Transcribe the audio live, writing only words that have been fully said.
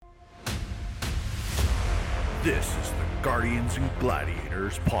This is the Guardians and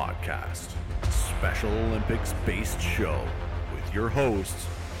Gladiators podcast, Special Olympics based show with your hosts,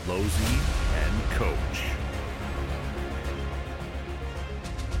 Losey and Coach.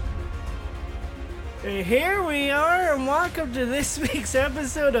 Here we are, and welcome to this week's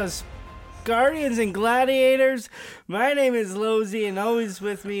episode of Guardians and Gladiators. My name is Losey, and always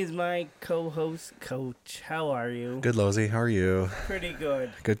with me is my co-host, Coach. How are you? Good, Losey. How are you? Pretty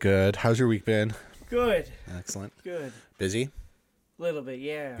good. Good. How's your week been? Good. Excellent. Good. Busy? Little bit,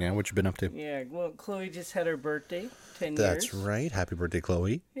 yeah. Yeah, what you been up to? Yeah, well, Chloe just had her birthday, 10 That's years. right. Happy birthday,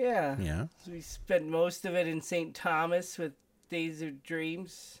 Chloe. Yeah. Yeah. So we spent most of it in St. Thomas with Days of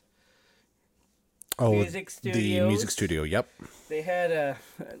Dreams. Oh, Music the studios. music studio. Yep.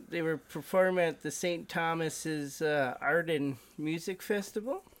 They were performing at the St. Thomas's Art and Music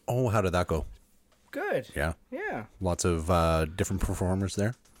Festival. Oh, how did that go? Good. Yeah. Yeah. Lots of different performers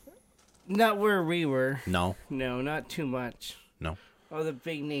there? Not where we were. No. No, not too much. No. All the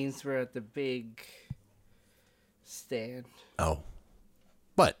big names were at the big stand. Oh.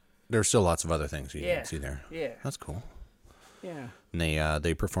 But there's still lots of other things you Yeah. can see there. Yeah. That's cool. Yeah. And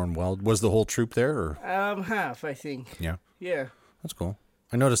they performed well. Was the whole troupe there? Or? Half, I think. Yeah. Yeah. That's cool.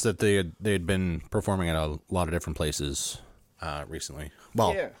 I noticed that they had been performing at a lot of different places recently.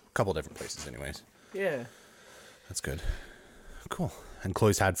 Well, Yeah. a couple different places anyways. Yeah. That's good. Cool. And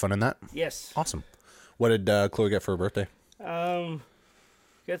Chloe's had fun in that? Yes. Awesome. What did Chloe get for her birthday?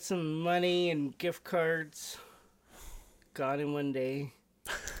 Got some money and gift cards. Got in one day.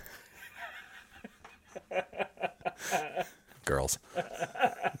 Girls.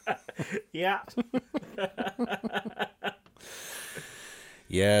 Yeah.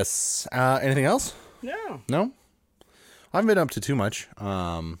 Yes. Anything else? No. No? I haven't been up to too much.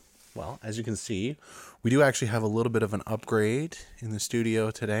 Well, as you can see, we do actually have a little bit of an upgrade in the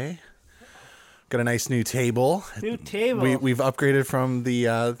studio today. Got a nice new table. New table. We've upgraded from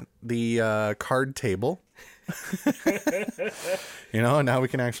the card table. Now we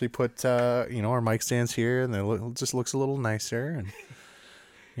can actually put our mic stands here, and it just looks a little nicer.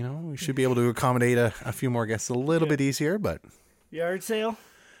 And we should be able to accommodate a few more guests a little bit easier. But Yard sale?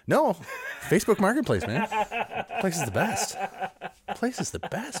 no, Facebook Marketplace, man. Place is the best. Place is the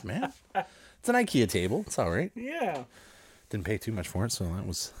best, man. It's an IKEA table. It's all right. Yeah. Didn't pay too much for it, so that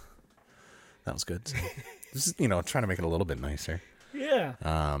was good. So, just trying to make it a little bit nicer. Yeah.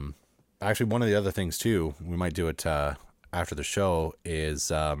 Actually, one of the other things too, we might do it after the show,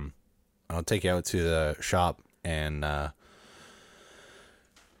 is I'll take you out to the shop and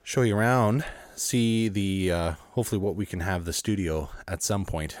show you around, see the hopefully what we can have the studio at some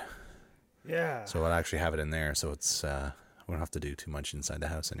point. Yeah. So I'll actually have it in there, so it's we don't have to do too much inside the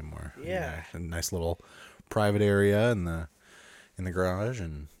house anymore. Yeah. A nice little private area in the garage,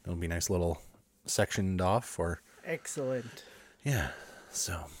 and it'll be a nice little sectioned off for. Excellent. Yeah.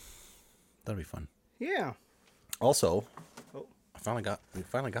 So that'll be fun. Yeah. Also, Oh. we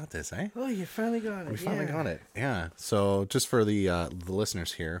finally got this, eh? Oh, you finally got it. We finally got it. Yeah. So just for the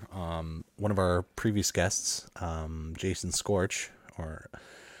listeners here, one of our previous guests, Jason Scorch,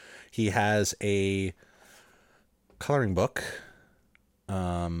 he has a coloring book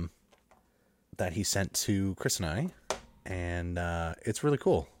that he sent to Chris and I, and it's really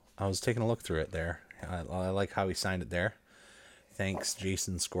cool. I was taking a look through it there. I like how he signed it there. Thanks,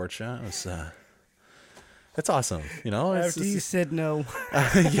 Jason Scorcha. It's awesome, After you said no.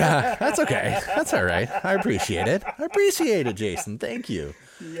 Yeah, that's okay. That's all right. I appreciate it, Jason. Thank you.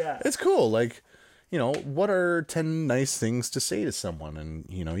 Yeah. It's cool. Like, what are 10 nice things to say to someone? And,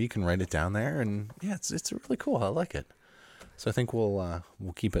 you can write it down there. And, yeah, it's really cool. I like it. So I think we'll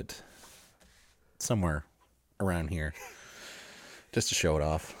keep it somewhere around here just to show it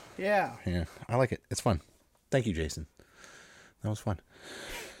off. Yeah. Yeah, I like it. It's fun. Thank you, Jason. That was fun.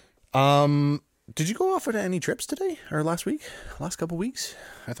 Did you go off on any trips today or last couple weeks?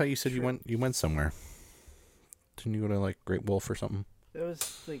 I thought you said you went somewhere. Didn't you go to like Great Wolf or something? That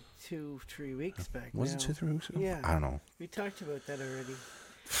was like 2-3 weeks back. Was now. it 2-3 weeks ago? Yeah. I don't know. We talked about that already.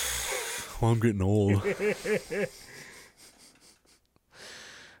 Well, I'm getting old.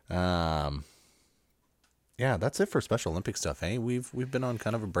 Yeah, that's it for Special Olympic stuff, eh? We've been on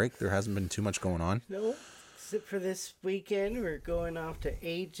kind of a break. There hasn't been too much going on. No. Except for this weekend, we're going off to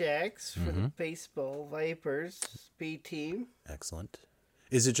Ajax for the baseball Vipers B team. Excellent.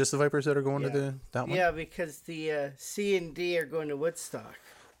 Is it just the Vipers that are going to that one? Yeah, because the C and D are going to Woodstock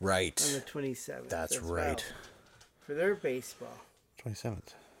Right. on the 27th. That's as right. well, for their baseball.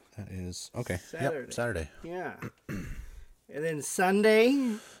 27th. That is okay. Saturday. Yep, Saturday. Yeah. And then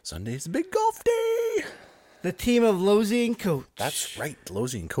Sunday, Sunday's the big golf day. the team of Losey and Coach. That's right.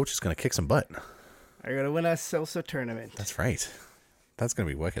 Losey and Coach is going to kick some butt. are going to win a Sosa tournament. That's right. That's going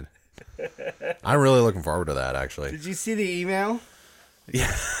to be wicked. I'm really looking forward to that, actually. Did you see the email?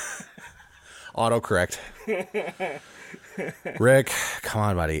 Yeah. Autocorrect. Rick, come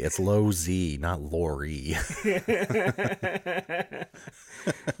on, buddy. It's Low Z, not Lori.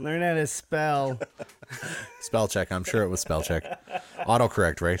 Learn how to spell. Spell check. I'm sure it was spell check.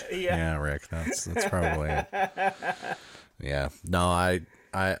 Autocorrect, right? Yeah. Yeah, Rick. That's probably it. Yeah. No,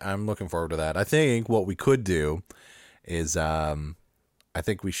 I'm looking forward to that. I think what we could do is I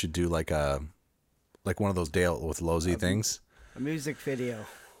think we should do like one of those Dale with Low Z things. A music video.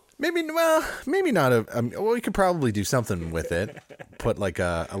 Maybe not well, we could probably do something with it. Put like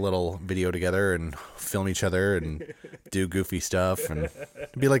a little video together and film each other and do goofy stuff and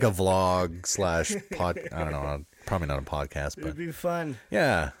be like a vlog / pod. I don't know. Probably not a podcast, It but would be fun.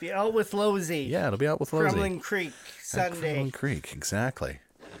 yeah. Be out with Losey. Yeah, it'll be out with Losey. Crumbling Creek, At Sunday. Crumbling Creek, exactly.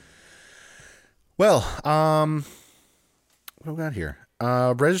 Well, what do we got here?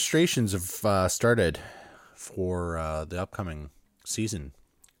 Registrations have started for the upcoming season.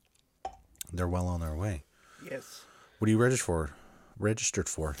 They're well on their way. Yes. What are you registered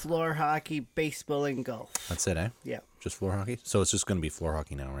for? Floor hockey, baseball, and golf. That's it, eh? Yeah. Just floor hockey? So it's just going to be floor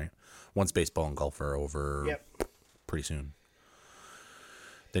hockey now, right? Once baseball and golf are over Yep. pretty soon.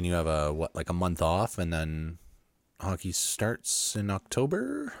 Then you have a month off, and then hockey starts in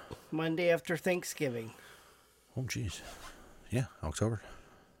October? Monday after Thanksgiving. Oh, jeez. Yeah, October.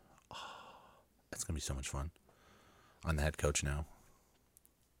 Oh, that's going to be so much fun. I'm the head coach now.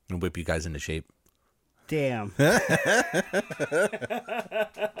 I'm going to whip you guys into shape. Damn.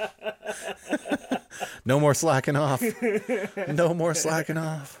 No more slacking off. No more slacking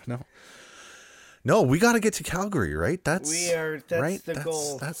off. No, we got to get to Calgary, right? That's the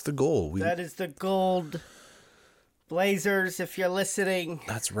goal. That's the goal. That is the gold. Blazers, if you're listening.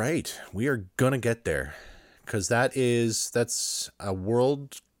 That's right. We are going to get there because that's a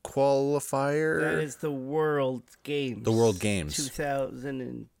world qualifier. That is the World Games. The World Games.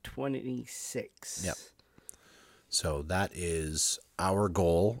 2026. Yep. So that is our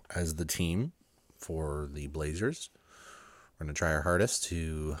goal as the team for the Blazers. We're going to try our hardest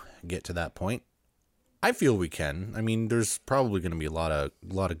to get to that point. I feel we can. I mean, there's probably going to be a lot of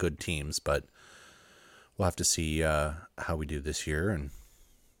good teams, but we'll have to see how we do this year and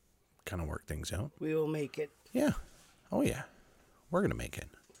kind of work things out. We will make it. Yeah. Oh, yeah. We're going to make it.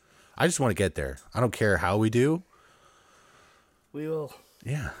 I just want to get there. I don't care how we do. We will.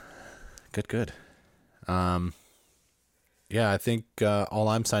 Yeah. Good. Yeah, I think all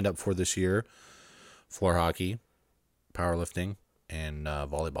I'm signed up for this year, floor hockey, powerlifting, and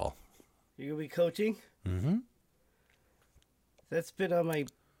volleyball. You're going to be coaching? Mm-hmm. That's been on my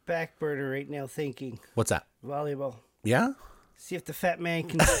back burner right now thinking. What's that? Volleyball. Yeah? See if the fat man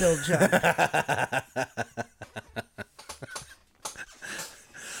can still jump.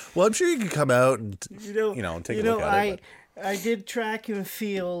 Well, I'm sure you can come out and take a look at it. I did track and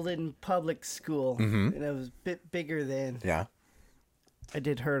field in public school, and I was a bit bigger then. Yeah. I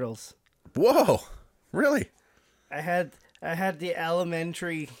did hurdles. Whoa! Really? I had the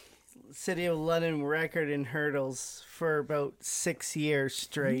elementary City of London record in hurdles for about 6 years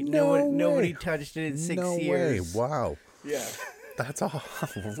straight. Nobody touched it in 6 years. No way! Wow. Yeah. That's all.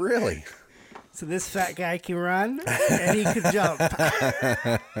 Really? So this fat guy can run and he can jump.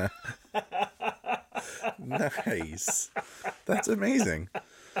 Nice. That's amazing.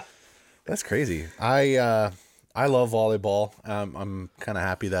 That's crazy. I love volleyball. I'm kind of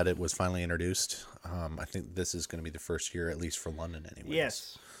happy that it was finally introduced. I think this is going to be the first year, at least for London, anyway.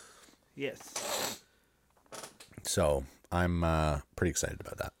 Yes. So I'm pretty excited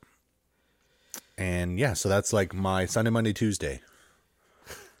about that. And yeah, so that's like my Sunday, Monday, Tuesday,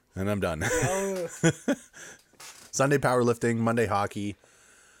 and I'm done. Oh. Sunday powerlifting, Monday hockey,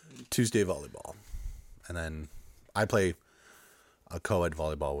 Tuesday volleyball. And then I play a co-ed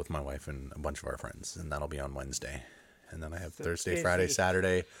volleyball with my wife and a bunch of our friends, and that'll be on Wednesday. And then I have Thursday, busy. Friday,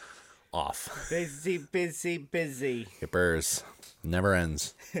 Saturday off. Busy. It burrs. Never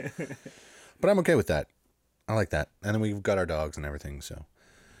ends. But I'm okay with that. I like that. And then we've got our dogs and everything, so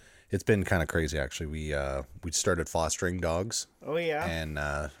it's been kind of crazy, actually. We started fostering dogs. Oh, yeah. And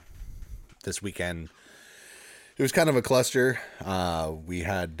this weekend, it was kind of a cluster. We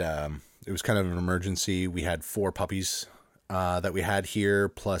had... it was kind of an emergency. We had 4 puppies that we had here,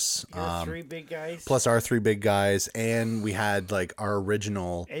 plus Your 3 big guys. plus our 3 big guys, and we had like our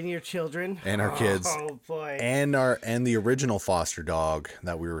original And your children. and our kids. Oh, boy. And the original foster dog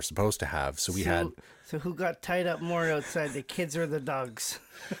that we were supposed to have. So we had So who got tied up more outside, the kids or the dogs?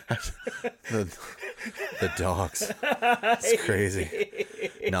 the dogs. It's crazy.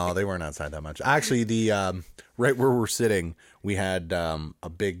 No, they weren't outside that much. Actually, the right where we're sitting, we had one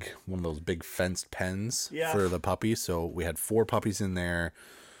of those big fenced pens for the puppies. So we had 4 puppies in there.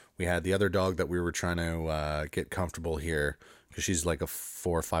 We had the other dog that we were trying to get comfortable here because she's like a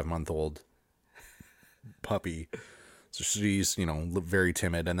 4 or 5 month old puppy. So she's, very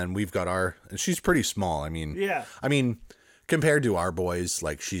timid. And then we've got and she's pretty small. I mean, compared to our boys,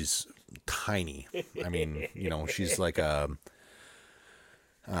 like she's tiny. I mean, she's like I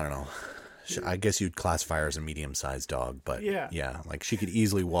don't know. I guess you'd classify her as a medium-sized dog, but yeah, like she could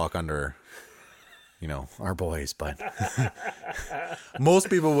easily walk under, our boys. But most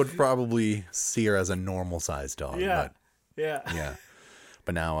people would probably see her as a normal-sized dog. Yeah, yeah.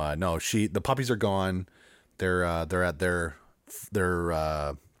 But now, no, the puppies are gone. They're at their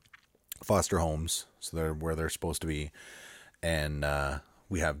foster homes, so they're where they're supposed to be, and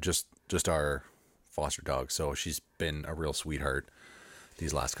we have just our foster dog. So she's been a real sweetheart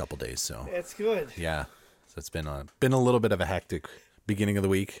these last couple days. So that's good. Yeah, so it's been a little bit of a hectic beginning of the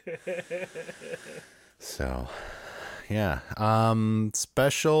week. So yeah,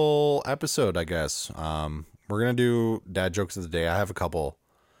 special episode, I guess. We're gonna do dad jokes of the day. I have a couple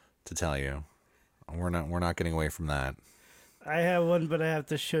to tell you. We're not getting away from that. I have one, but I have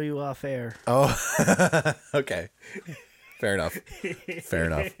to show you off air. Oh, okay. Fair enough.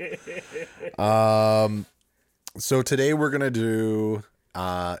 So today we're going to do,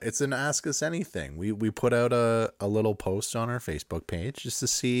 it's an Ask Us Anything. We put out a little post on our Facebook page just to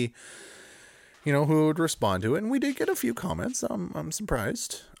see, who would respond to it. And we did get a few comments. I'm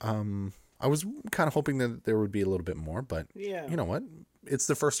surprised. I was kind of hoping that there would be a little bit more, but you know what? It's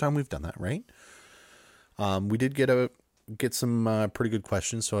the first time we've done that, right? We did get some pretty good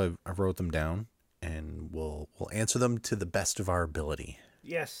questions, so I wrote them down, and we'll answer them to the best of our ability.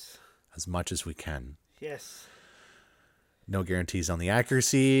 Yes. As much as we can. Yes. No guarantees on the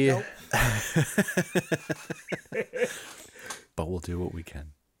accuracy. Nope. But we'll do what we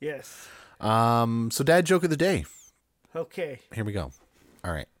can. Yes. So dad joke of the day. Okay. Here we go.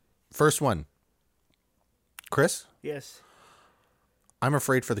 All right. First one. Chris? Yes. I'm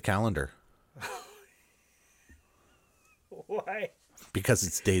afraid for the calendar. Why? Because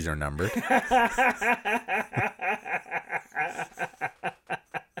its days are numbered.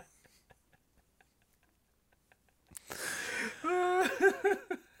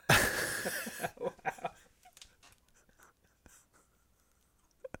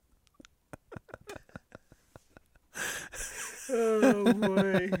 Oh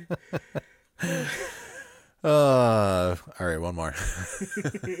boy. All right, one more.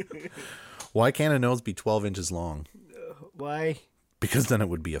 Why can't a nose be 12 inches long? Why? Because then it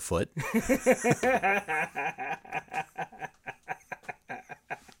would be a foot.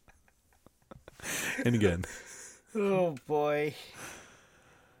 And again. Oh boy.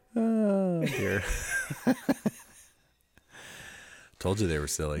 Oh dear. Told you they were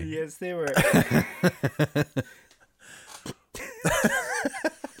silly. Yes, they were.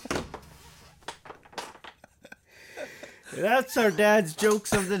 That's our dad's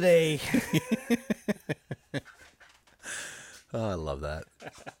jokes of the day. Oh, I love that.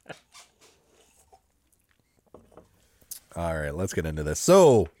 All right, let's get into this.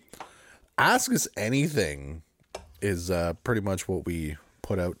 So, Ask Us Anything is pretty much what we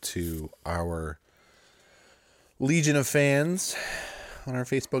put out to our legion of fans on our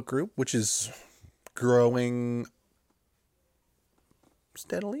Facebook group, which is growing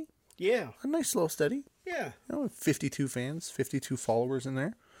steadily. Yeah. A nice slow steady. Yeah. 52 fans, 52 followers in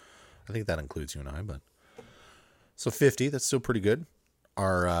there. I think that includes you and I, but so 50, that's still pretty good.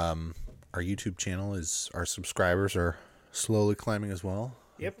 Our YouTube channel our subscribers are slowly climbing as well.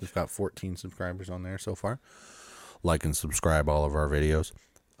 Yep. We've got 14 subscribers on there so far. Like and subscribe all of our videos.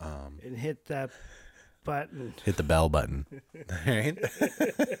 And hit that button. Hit the bell button. Right?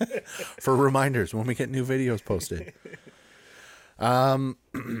 For reminders when we get new videos posted.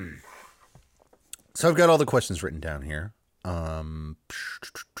 So I've got all the questions written down here. And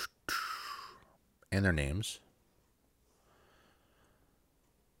their names.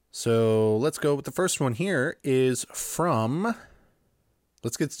 So let's go with the first one here is from,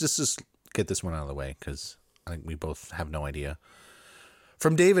 let's get just get this one out of the way because I think we both have no idea.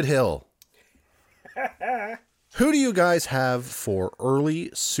 From David Hill. Who do you guys have for early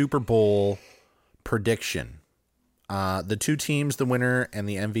Super Bowl prediction? the two teams, the winner and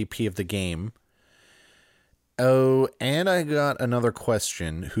the MVP of the game. Oh, and I got another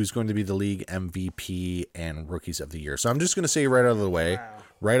question. Who's going to be the league MVP and rookies of the year? So I'm just going to say right out of the way,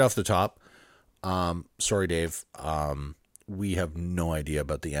 right off the top. Sorry, Dave. We have no idea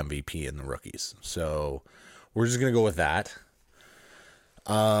about the MVP and the rookies. So we're just going to go with that.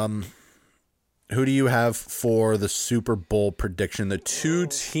 Who do you have for the Super Bowl prediction? The two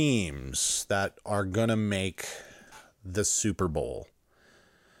teams that are going to make the Super Bowl.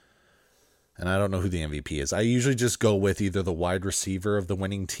 And I don't know who the MVP is. I usually just go with either the wide receiver of the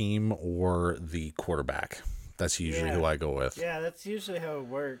winning team or the quarterback. That's usually who I go with. Yeah, that's usually how it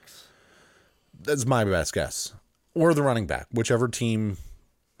works. That's my best guess. Or the running back. Whichever team,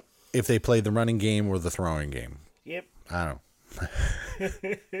 if they play the running game or the throwing game. Yep. I don't know.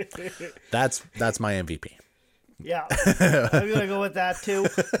 That's my MVP. Yeah. I'm going to go with that too.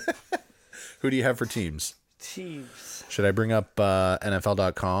 Who do you have for teams? Chiefs. Should I bring up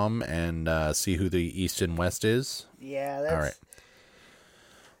NFL.com and see who the East and West is? Yeah, that's... All right.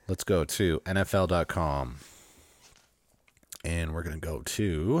 Let's go to NFL.com. And we're going to go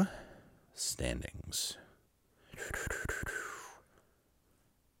to standings.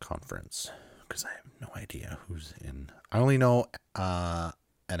 Conference. Because I have no idea who's in. I only know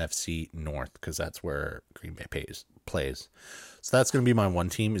NFC North because that's where Green Bay plays. So that's going to be my one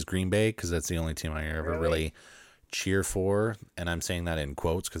team is Green Bay because that's the only team I ever really cheer for. And I'm saying that in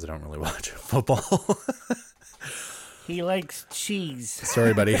quotes because I don't really watch football. He likes cheese.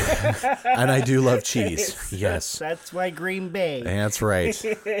 Sorry, buddy. And I do love cheese. Yes. That's why Green Bay. That's right.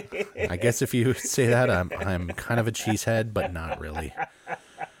 I guess if you say that, I'm kind of a cheesehead, but not really.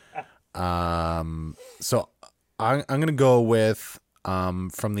 So I'm gonna go with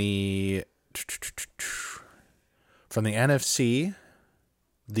from the NFC,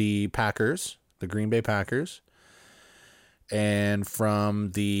 the Packers, the Green Bay Packers, and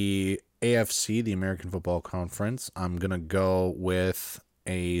from the AFC, the American Football Conference, I'm gonna go with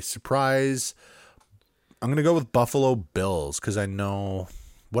a surprise. I'm gonna go with Buffalo Bills because I know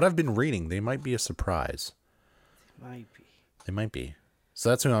what I've been reading. They might be a surprise. They might be. So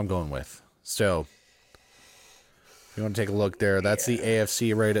that's who I'm going with. So if you want to take a look there, that's the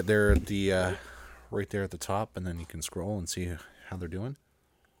AFC right at there at the right there at the top, and then you can scroll and see how they're doing.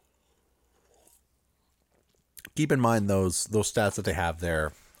 Keep in mind those stats that they have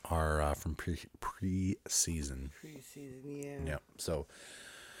there are from pre-season. Yeah. Yeah. So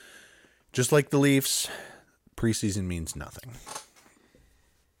just like the Leafs, preseason means nothing.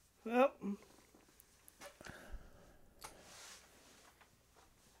 Well,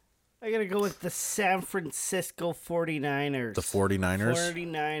 I gotta go with the San Francisco 49ers. The 49ers?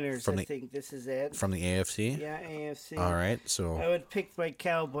 49ers, I think this is it. From the AFC? Yeah, AFC. All right, so... I would pick my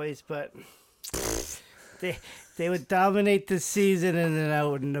Cowboys, but they would dominate the season and then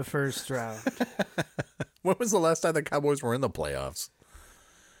out in the first round. When was the last time the Cowboys were in the playoffs?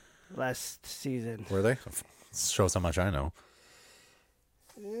 Last season. Were they? Shows how much I know.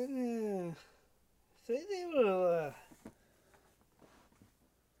 So they will...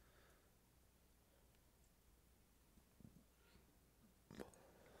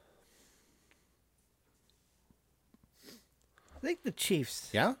 I think the Chiefs.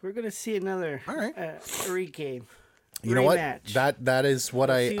 Yeah? We're going to see another All right. regame. You know what? Rematch. That is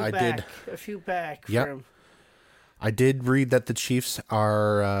what I did. A few back. Yep. From... I did read that the Chiefs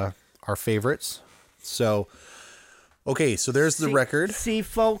are favorites. So, okay, so there's the record. See,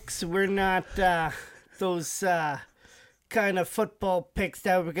 folks, we're not those kind of football picks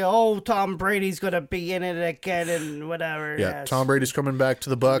that we go, oh, Tom Brady's going to be in it again and whatever. Yeah, Yes. Tom Brady's coming back to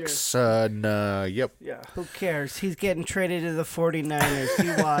the Bucks. And, yep. Yeah, who cares? He's getting traded to the 49ers.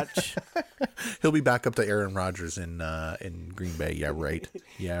 You watch. He'll be back up to Aaron Rodgers in Green Bay. Yeah, right.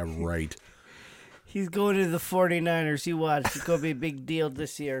 Yeah, right. He's going to the 49ers. You watch. It's going to be a big deal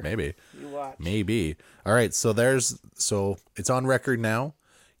this year. Maybe. You watch. Maybe. All right, so it's on record now.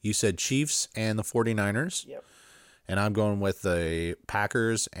 You said Chiefs and the 49ers. Yep. And I'm going with the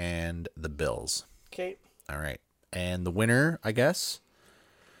Packers and the Bills. Okay. All right. And the winner, I guess,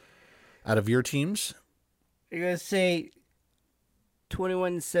 out of your teams? You're going to say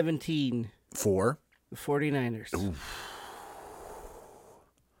 21-17. For? The 49ers. Ooh.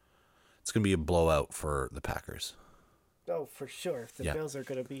 It's going to be a blowout for the Packers. Oh, for sure. If the Yeah. Bills are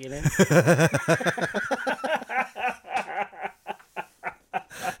going to be in it.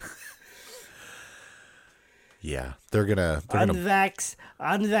 Yeah, they're gonna Unvax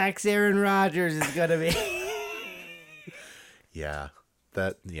Aaron Rodgers is gonna be.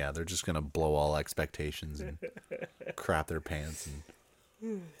 they're just gonna blow all expectations and crap their pants.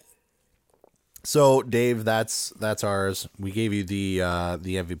 And So, Dave, that's ours. We gave you the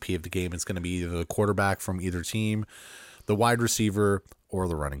MVP of the game. It's going to be either the quarterback from either team, the wide receiver, or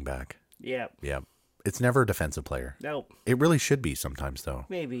the running back. Yep. Yep. It's never a defensive player. Nope. It really should be sometimes, though.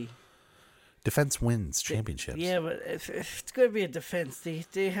 Maybe. Defense wins championships. Yeah, but if it's going to be a defense,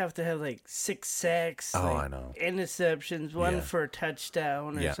 they have to have like 6 sacks. Oh, like, I know. Interceptions, one Yeah. for a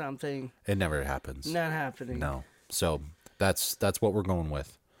touchdown or Yeah. something. It never happens. Not happening. No. So that's what we're going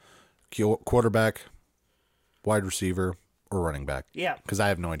with. Quarterback, wide receiver, or running back. Yeah. Because I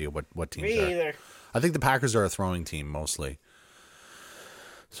have no idea what teams Me are. either. I think the Packers are a throwing team mostly.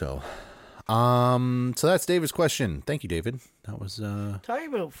 So that's David's question. Thank you, David. That was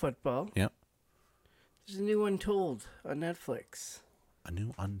Talking about football, yeah. there's a new Untold on Netflix. A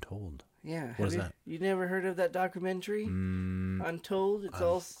new Untold. Yeah. What is Have that? You never heard of that documentary? Untold? It's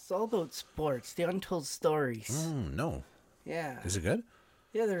all about sports. The Untold Stories. Oh no. Yeah. Is it good?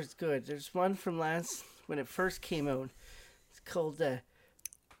 Yeah, there's good. There's one from when it first came out. It's called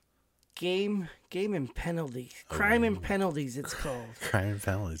Game and Penalties. Crime and Penalties, it's called. Crime and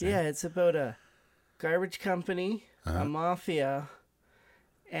penalties. Yeah, it's about a garbage company, a mafia,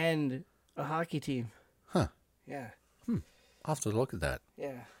 and a hockey team. Huh. Yeah. I'll have to look at that.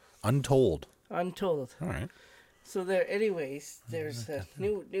 Yeah. Untold. Untold. All right. So anyways, there's a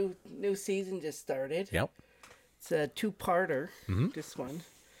new season just started. Yep. It's a 2-parter. This one.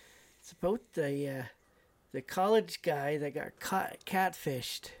 It's about the college guy that got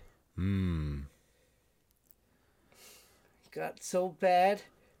catfished. Got so bad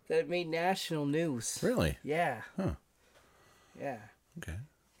that it made national news. Really? Yeah. Huh. Yeah. Okay.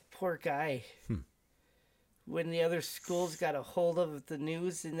 Poor guy. When the other schools got a hold of the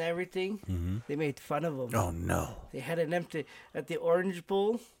news and everything, they made fun of him. Oh no. They had an empty at the Orange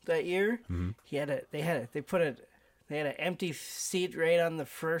Bowl that year. They had an empty seat right on the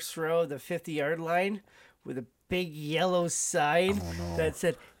first row of the 50-yard line with a big yellow sign that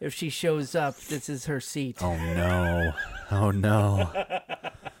said, "If she shows up, this is her seat." Oh no. Oh no.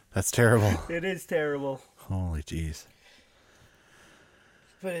 That's terrible. It is terrible, Holy jeez.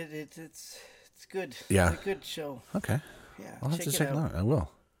 but it's good. Yeah. It's a good show. Okay. Yeah, I'll have to check check it it out. out.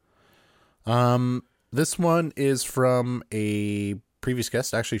 I will. This one is from a previous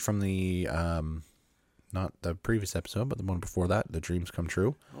guest, actually from the not the previous episode, but the one before that, The Dreams Come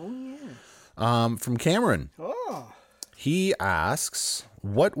True. Oh yeah. From Cameron. Oh. He asks,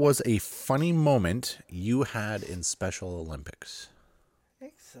 what was a funny moment you had in Special Olympics?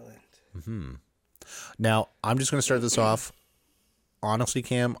 Excellent. Now, I'm just going to start this off. Honestly,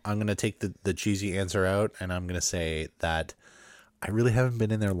 Cam, I'm going to take the cheesy answer out, and I'm going to say that I really haven't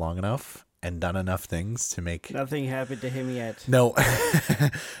been in there long enough and done enough things to make... Nothing happened to him yet. No,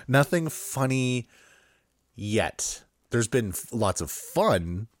 nothing funny yet. There's been lots of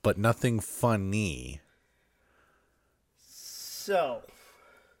fun, but nothing funny. So,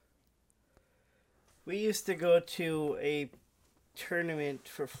 we used to go to a tournament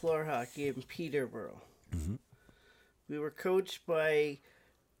for floor hockey in Peterborough. We were coached by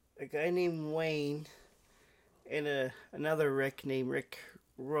a guy named Wayne and another Rick named Rick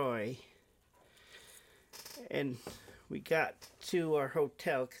Roy. And we got to our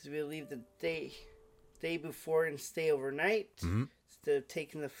hotel because we would leave the day before and stay overnight instead of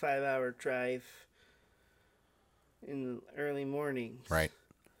taking the 5-hour drive in the early mornings. Right.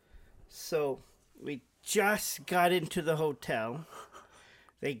 So we just got into the hotel.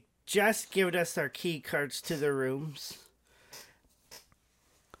 They just gave us our key cards to the rooms.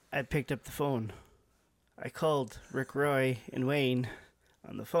 I picked up the phone. I called Rick Roy and Wayne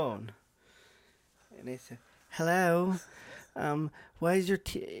on the phone. And they said, "Hello. Why is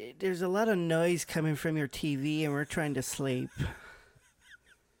there's a lot of noise coming from your TV and we're trying to sleep."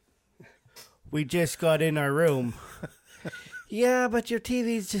 We just got in our room. Yeah, but your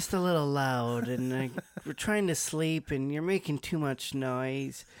TV's just a little loud and we're trying to sleep and you're making too much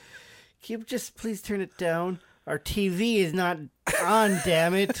noise. Can you just please turn it down? Our TV is not on,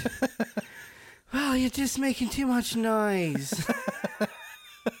 damn it. Well, you're just making too much noise.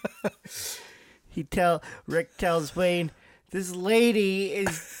 Rick tells Wayne, this lady is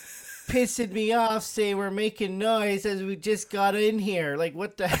pissing me off saying we're making noise as we just got in here. Like,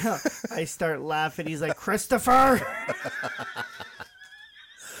 what the hell? I start laughing. He's like, Christopher!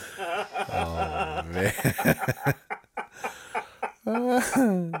 Oh,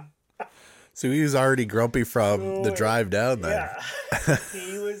 man. So he was already grumpy from the drive down there. Yeah.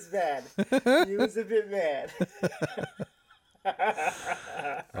 He was mad. He was a bit mad.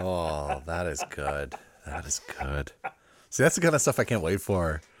 Oh, that is good. That is good. See, that's the kind of stuff I can't wait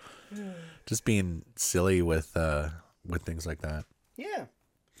for. Just being silly with things like that. Yeah.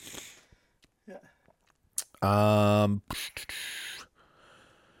 Yeah. From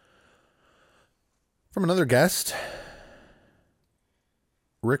another guest,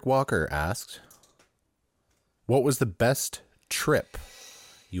 Rick Walker asked, what was the best trip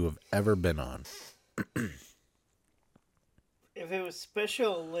you have ever been on? If it was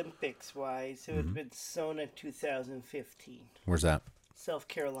Special Olympics wise, it would have been Sona 2015. Where's that? South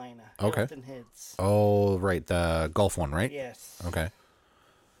Carolina. Okay. Hilton Heads. Oh, right. The golf one, right? Yes. Okay.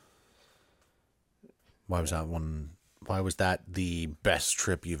 Why was that one? Why was that the best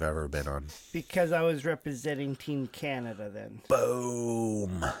trip you've ever been on? Because I was representing Team Canada then.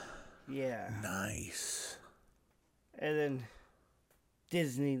 Boom. Yeah. Nice. And then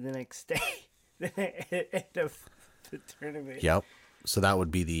Disney the next day. End of the tournament. Yep. So that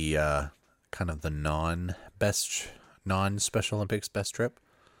would be the kind of the non-Special Olympics best trip.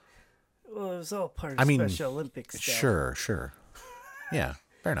 Well, it was all part of I mean, Special Olympics stuff. Sure. Yeah,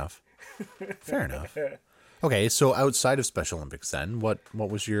 fair enough. Fair enough. Okay, so outside of Special Olympics then, what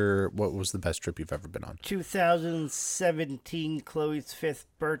was the best trip you've ever been on? 2017, Chloe's 5th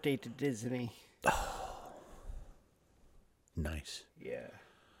birthday to Disney. Nice. Yeah.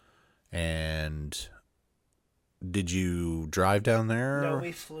 And did you drive down there? No,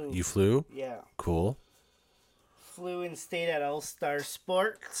 we flew. You flew? Yeah. Cool. Flew and stayed at All Star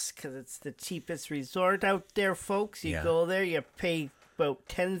Sports because it's the cheapest resort out there, folks. You Yeah. go there, you pay about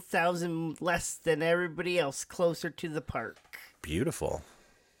 $10,000 less than everybody else closer to the park. Beautiful.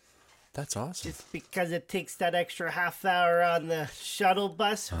 That's awesome. Just because it takes that extra half hour on the shuttle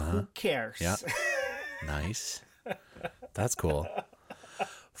bus, who cares? Yeah. Nice. That's cool.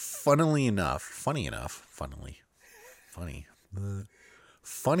 Funny enough,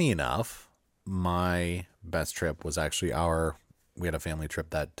 my best trip was actually we had a family trip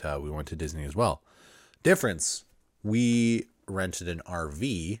that we went to Disney as well. Difference, we rented an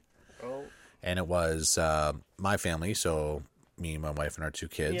RV, and it was my family, so me, my wife, and our 2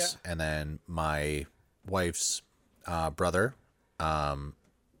 kids, and then my wife's brother,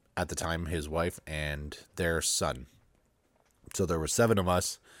 at the time, his wife, and their son. So there were 7 of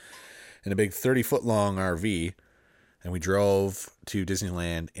us in a big 30-foot long RV, and we drove to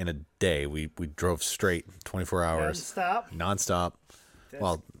Disneyland in a day. We drove straight 24 hours. Nonstop.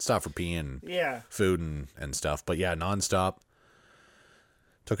 Well, stop for pee and food and stuff. But yeah, nonstop.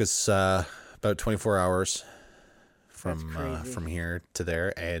 Took us about 24 hours from here to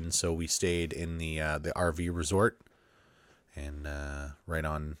there. And so we stayed in the RV resort and right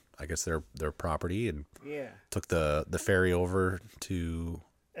on, I guess, their property, and took the ferry over to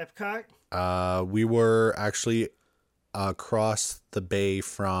Epcot? We were actually across the bay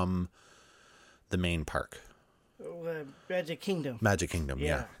from the main park. Magic Kingdom.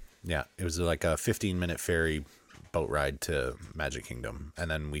 Yeah. It was like a 15-minute ferry boat ride to Magic Kingdom,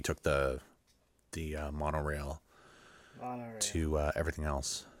 and then we took the monorail to everything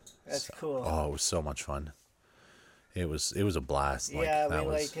else. That's cool. Oh, it was so much fun. It was a blast. Yeah, we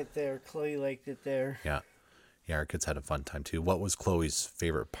liked it there. Chloe liked it there. Yeah, our kids had a fun time too. What was Chloe's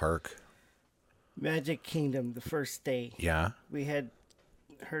favorite park? Magic Kingdom, the first day. Yeah. We had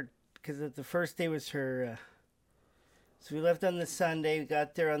her, because the first day was her, so we left on the Sunday, we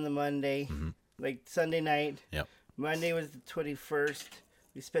got there on the Monday, like Sunday night. Yep. Monday was the 21st.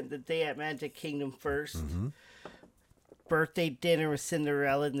 We spent the day at Magic Kingdom first. Birthday dinner with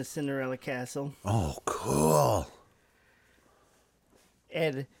Cinderella in the Cinderella Castle. Oh, cool.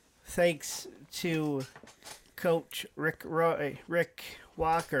 And thanks to Coach Rick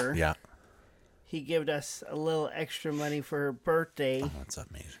Walker. Yeah. He gave us a little extra money for her birthday. Oh, that's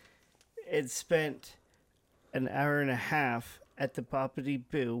amazing. And spent an hour and a half at the Boppity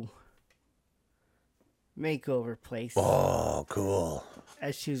Boo makeover place. Oh, cool.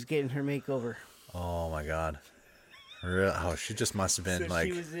 As she was getting her makeover. Oh, my God. Oh, she just must have been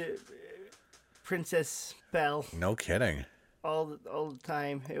She was Princess Belle. No kidding. All the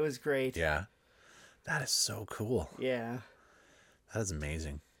time. It was great. Yeah. That is so cool. Yeah. That is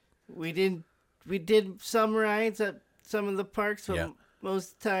amazing. We did some rides at some of the parks, but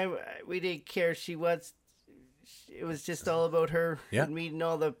most of the time we didn't care. It was just all about her and meeting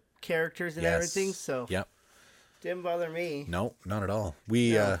all the characters and everything. So didn't bother me. No, not at all.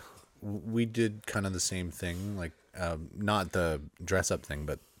 We did kind of the same thing, like not the dress up thing,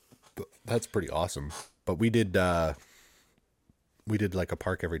 but that's pretty awesome. But we did like a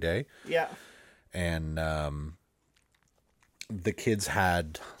park every day. Yeah. And the kids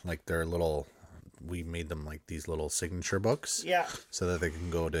had like their little, we made them like these little signature books. Yeah. So that they can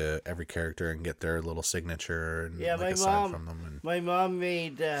go to every character and get their little signature and my a sign from them. And my mom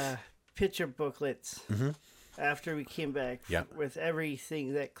made picture booklets after we came back Yeah. with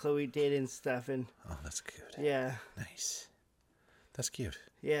everything that Chloe did and stuff. And Oh, that's cute. yeah, Nice. That's cute.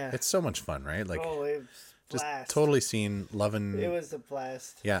 yeah. It's so much fun, right? Like, Oh, it was a just blast. totally seen, loving. It was a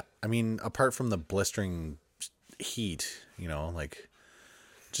blast. Yeah, I mean, apart from the blistering heat, you know, like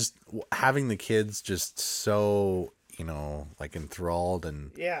just having the kids just so, you know, like enthralled,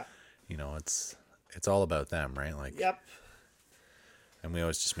 and Yeah. you know, it's all about them, right? Like, Yep. and we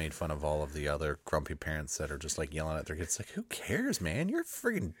always just made fun of all of the other grumpy parents that are just like yelling at their kids, like, who cares, man? You're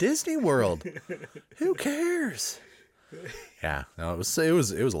friggin' Disney World. Who cares? Yeah, no, it was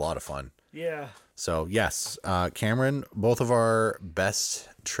a lot of fun. Yeah. So yes, Cameron, both of our best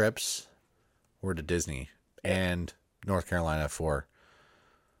trips were to Disney and North Carolina for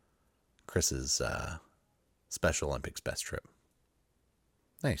Chris's Special Olympics best trip.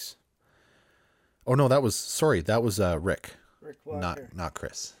 Nice. Oh no, that was Rick, Rick Walker. not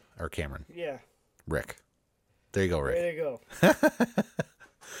Chris or Cameron. Yeah. Rick. There you go, Rick. Way to go.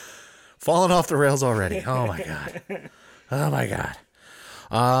 Falling off the rails already. Oh my god. Oh my god.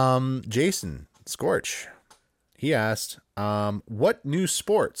 Jason Scorch. He asked, what new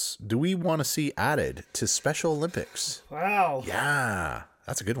sports do we want to see added to Special Olympics? Wow. Yeah.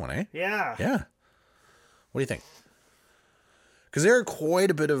 That's a good one, eh? Yeah. Yeah. What do you think? Because there are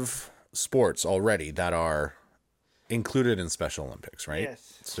quite a bit of sports already that are included in Special Olympics, right?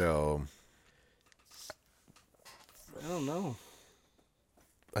 Yes. So I don't know.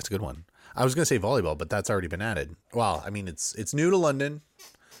 that's a good one. I was going to say volleyball, but that's already been added. Well, I mean, it's new to London,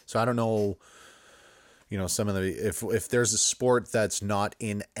 so I don't know, you know, some of the, if there's a sport that's not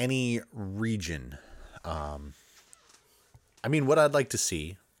in any region. I mean, what I'd like to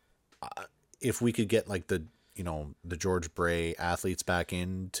see, if we could get like the George Bray athletes back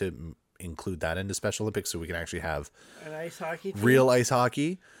in to include that into Special Olympics, so we can actually have An ice hockey team? real ice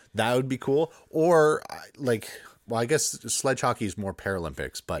hockey. That would be cool. Or like, well, I guess sledge hockey is more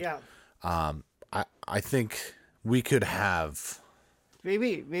Paralympics, but Yeah. I think we could have.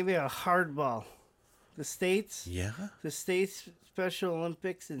 Maybe a hardball. The States Special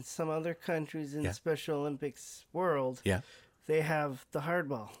Olympics and some other countries in Yeah. Special Olympics world, Yeah. they have the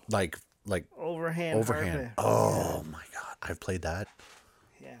hardball. Like Overhand. overhand. hardball. Oh my God. I've played that.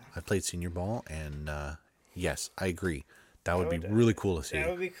 Yeah. I've played senior ball, and yes, I agree. That would be really cool to see. That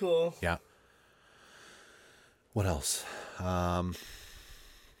would be cool. Yeah. What else?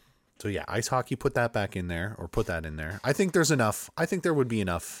 So yeah, ice hockey, put that back in there, or put that in there. I think there's enough. I think there would be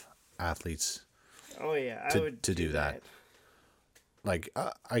enough athletes. Oh yeah, I To- would to do that. Like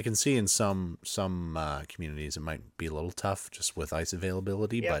I can see in some communities it might be a little tough just with ice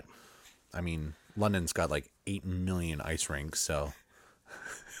availability, Yep. but I mean, London's got like 8 million ice rinks, so.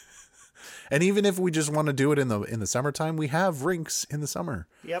 And even if we just want to do it in the summertime, we have rinks in the summer.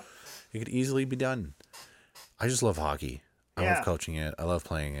 Yep. It could easily be done. I just love hockey. I Yeah. love coaching it. I love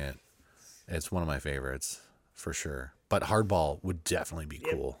playing it. It's one of my favorites for sure. But hardball would definitely be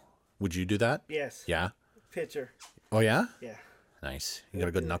cool. Would you do that? Yes. Yeah. Pitcher. Oh yeah. Yeah. Nice. You got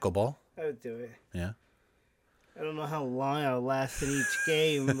a good knuckleball. I would do it. Yeah. I don't know how long I'll last in each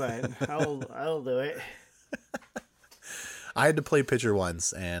game, but I'll do it. I had to play pitcher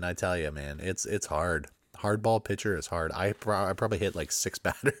once, and I tell you, man, it's hard. Hardball pitcher is hard. I probably hit like 6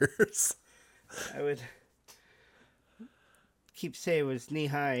 batters. I would keep saying it was knee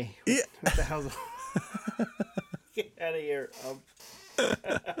high. Yeah. What the hell's Get out of here.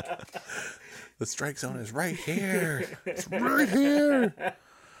 The strike zone is right here. It's right here.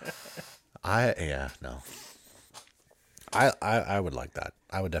 I would like that.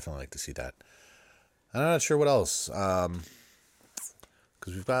 I would definitely like to see that. I'm not sure what else.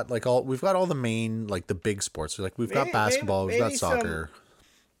 Because we've got all the main, like the big sports. Like we've got basketball, we've got maybe soccer.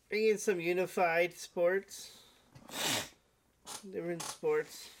 Bring in some unified sports. Different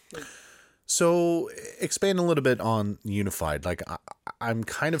sports. So expand a little bit on unified. Like I'm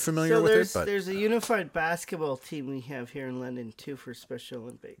kind of familiar So with it, but there's a unified basketball team we have here in London too for Special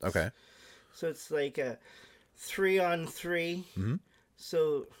Olympics. okay. So it's like a 3-on-3. Mm-hmm.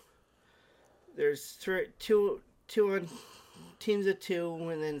 So there's two on teams of 2,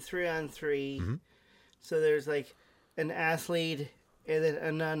 and then 3-on-3. Mm-hmm. So there's like an athlete and then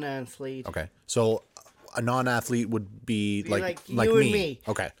a non-athlete. Okay. So a non-athlete would be like you me. and me.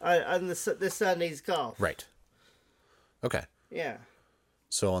 Okay. On this Sunday's golf. Right. Okay. Yeah.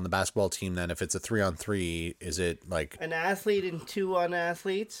 So on the basketball team, then, if it's a 3-on-3, is it like An athlete and 2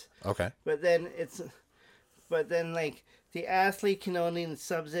 unathletes. okay? But then like the athlete can only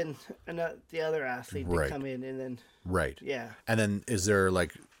subs in the other athlete to Right. come in, and then Right. yeah. And then is there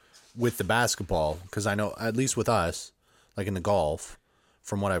like with the basketball? Because I know at least with us, like in the golf,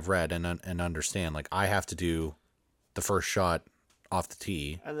 from what I've read and understand, like I have to do the first shot off the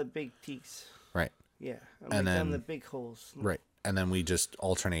tee, On the big tees. right? Yeah. I'm And like on then- the big holes. Right. And then we just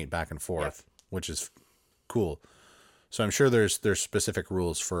alternate back and forth, which is cool. So I'm sure there's specific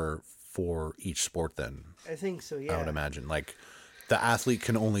rules for each sport then, I think so, yeah. I would imagine. Like the athlete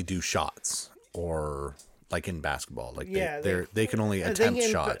can only do shots, or like in basketball, like Yeah, they can only I think attempt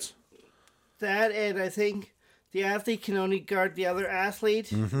in shots. That, and I think the athlete can only guard the other athlete,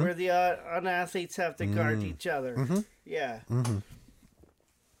 Mm-hmm. where the unathletes have to guard each other. Mm-hmm. Yeah.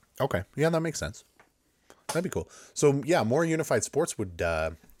 Okay. Yeah, that makes sense. That'd be cool. So yeah, more unified sports would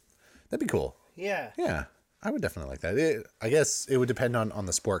that'd be cool. Yeah. Yeah, I would definitely like that. I guess it would depend on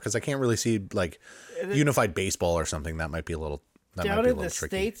the sport, because I can't really see like unified baseball or something. That might be a little. That might Down be a in the little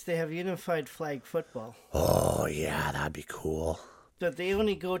tricky. States, they have unified flag football. Oh yeah, that'd be cool. But they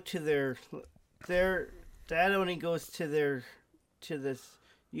only go to their that only goes to the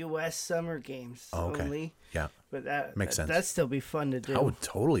U.S. summer games Oh, okay. only. Yeah, But that Makes sense. That'd still be fun to do. that would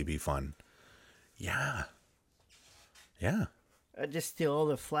totally be fun. Yeah. Yeah. I'd just steal all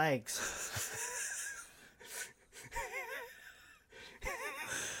the flags.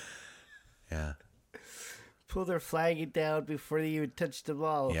 Yeah. Pull their flag down before they even touch the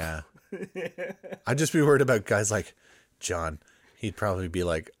ball. Yeah. I'd just be worried about guys like John. He'd probably be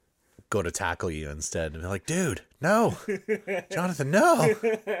like, go to tackle you instead. And be like, dude, no. Jonathan, no.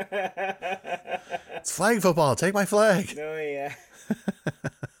 It's flag football. Take my flag. Oh, yeah.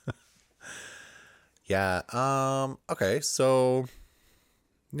 Yeah. Okay. So,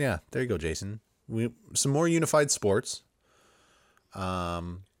 yeah, there you go, Jason. Some more unified sports.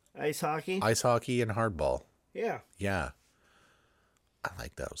 Ice hockey? Ice hockey and hardball. Yeah. Yeah. I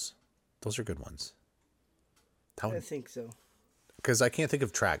like those. Those are good ones. I think so. Because I can't think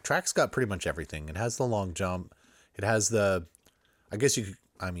of track. Track's got pretty much everything. It has the long jump. It has the, I guess you could,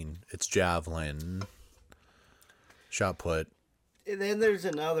 I mean, it's javelin, shot put. And then there's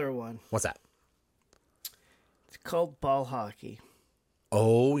another one. What's that? It's called ball hockey.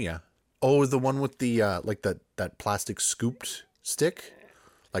 Oh, yeah. Oh, the one with the, like that plastic scooped stick?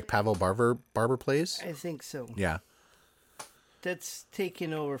 Like Pavel Barber plays? I think so. Yeah. That's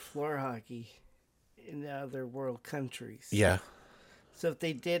taking over floor hockey in the other world countries. Yeah. So if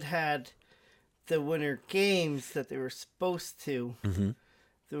they had the winter games that they were supposed to,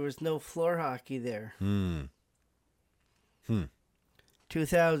 there was no floor hockey there.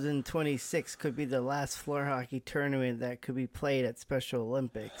 2026 could be the last floor hockey tournament that could be played at Special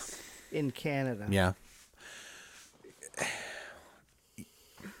Olympics in Canada. Yeah.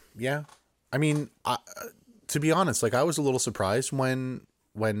 Yeah. I mean, to be honest, like I was a little surprised when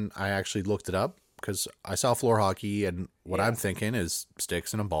I actually looked it up, because I saw floor hockey and what I'm thinking is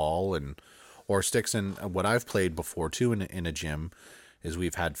sticks and a ball, or sticks, and what I've played before too in a gym is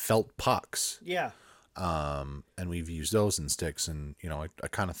we've had felt pucks. Yeah. And we've used those in sticks, and you know, I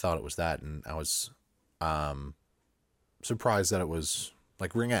kind of thought it was that, and I was surprised that it was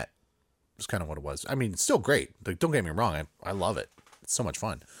like ringette. Was kind of what it was. I mean, it's still great. Like, don't get me wrong, I love it. It's so much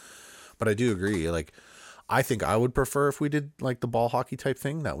fun. But I do agree. Like, I think I would prefer if we did like the ball hockey type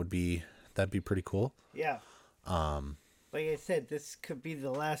thing. That'd be pretty cool. Yeah. Like I said, this could be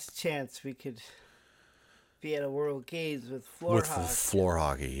the last chance we could be at a World Games with floor hockey. Floor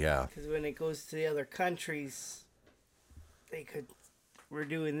hockey, yeah. Because when it goes to the other countries, we're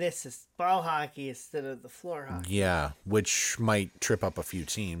doing this as ball hockey instead of the floor hockey. Yeah, which might trip up a few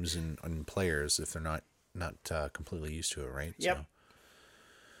teams and players if they're not completely used to it, right? Yep. So,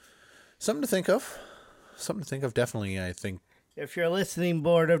 something to think of. Something to think of, definitely, I think. If you're listening,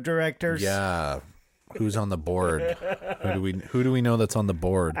 board of directors. Yeah. Who's on the board? Who do we know that's on the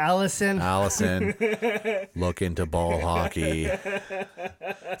board? Allison. Look into ball hockey.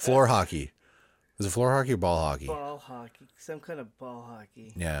 Floor hockey. Is it floor hockey or ball hockey? Ball hockey. Some kind of ball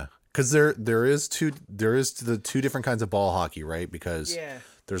hockey. Yeah. Because there is the two different kinds of ball hockey, right? Because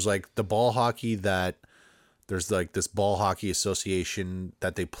there's like the ball hockey that there's like this ball hockey association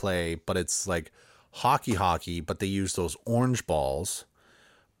that they play, but it's like hockey, but they use those orange balls.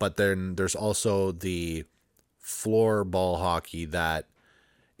 But then there's also the floor ball hockey that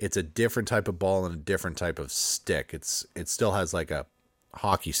it's a different type of ball and a different type of stick. It still has like a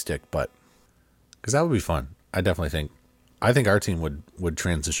hockey stick, but because that would be fun. I think our team would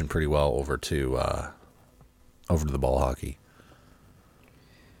transition pretty well over to the ball hockey.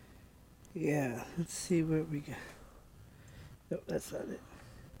 Yeah, let's see what we got. No, that's not it.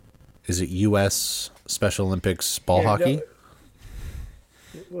 Is it U.S. Special Olympics ball hockey? No.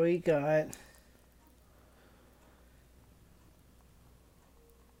 We got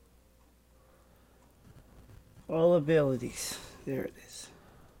all abilities. There it is.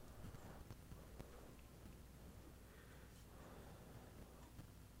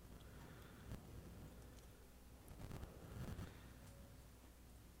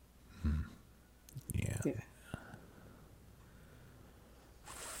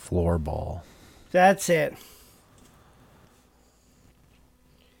 floorball. That's it.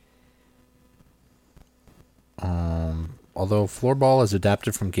 Although floorball is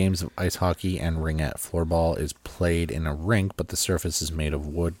adapted from games of ice hockey and ringette, floorball is played in a rink, but the surface is made of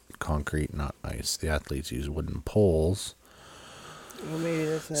wood, concrete, not ice. The athletes use wooden poles. Well, maybe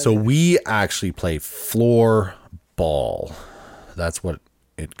that's not So it. we actually play floorball. That's what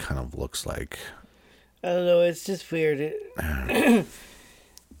it kind of looks like. I don't know. It's just weird.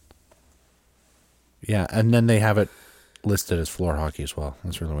 Yeah, and then they have it listed as floor hockey as well.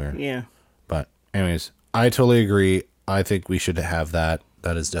 That's really weird. Yeah. But anyways, I totally agree. I think we should have that.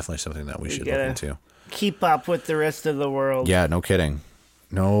 That is definitely something that we should look gotta- into. Keep up with the rest of the world. Yeah, no kidding.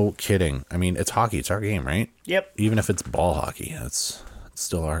 No kidding. I mean, it's hockey. It's our game, right? Yep. Even if it's ball hockey, it's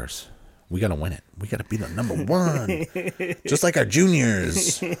still ours. We got to win it. We got to be the number one. Just like our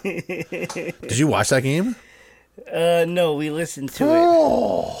juniors. Did you watch that game? No, we listened to it.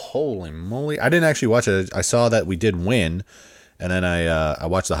 Oh, holy moly. I didn't actually watch it. I saw that we did win, and then I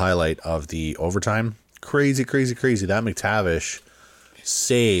watched the highlight of the overtime. Crazy, crazy, crazy. That McTavish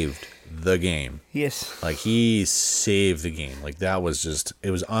saved the game. Yes. Like, he saved the game. Like, that was just,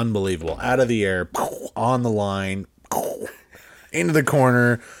 it was unbelievable. Out of the air, on the line, into the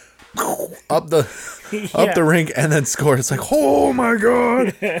corner, up the rink, and then scored. It's like, oh my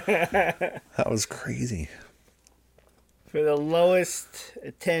God. That was crazy. For the lowest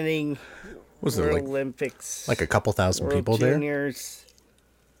attending Was there World like Olympics. a couple thousand World people there? Juniors.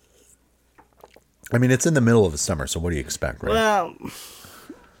 I mean, it's in the middle of the summer, so what do you expect, right? Well,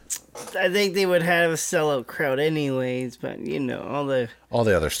 I think they would have a sellout crowd anyways, but you know, All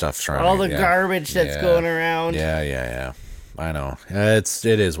the other stuff surrounding all the it, yeah. garbage that's Yeah. going around. Yeah. I know. It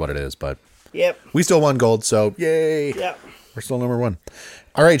is what it is, but Yep. we still won gold, so yay. Yep. We're still number one.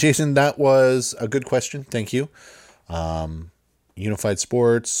 All right, Jason, that was a good question. Thank you. Unified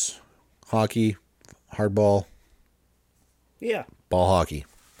sports, hockey, hardball, Yeah. ball hockey.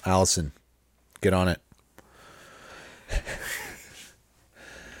 Allison, get on it.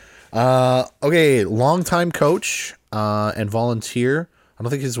 Okay, longtime coach and volunteer. I don't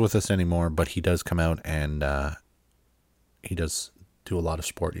think he's with us anymore, but he does come out and he does do a lot of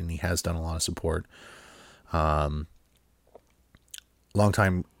support, and he has done a lot of support.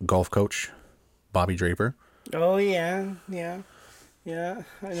 Longtime golf coach, Bobby Draper. Oh yeah. I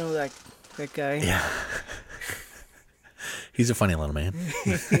know that guy. Yeah. He's a funny little man.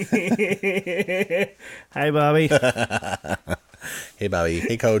 Hi, Bobby. Hey, Bobby.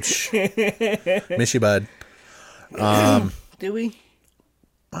 Hey, coach. Miss you, bud. Do we?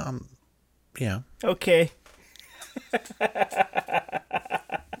 Yeah. Okay.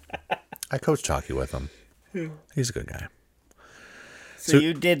 I coached hockey with him. He's a good guy. So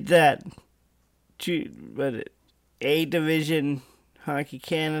you did that. A Division Hockey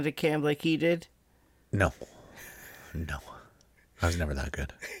Canada camp like he did? No. I was never that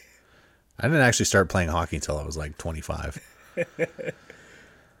good. I didn't actually start playing hockey until I was like 25.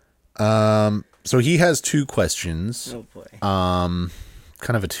 So he has two questions. Oh boy.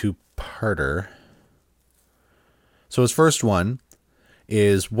 Kind of a two-parter. So his first one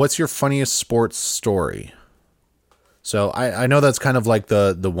is, what's your funniest sports story? So I know that's kind of like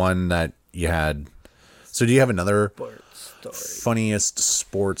the one that you had. So do you have another Sports story. funniest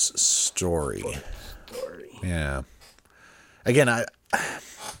sports story? Story. Yeah. Again,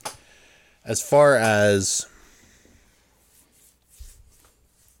 as far as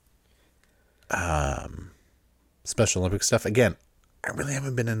Special Olympics stuff, again, I really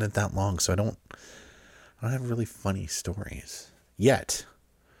haven't been in it that long, so I don't have really funny stories yet.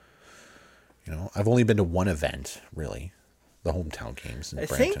 You know, I've only been to one event, really, the hometown games in I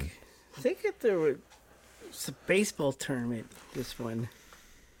Brampton. think if there was a baseball tournament, this one.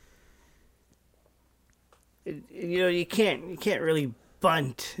 You can't really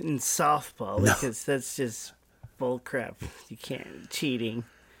bunt in softball because that's just bull crap. You can't cheating.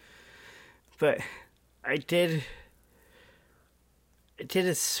 But I did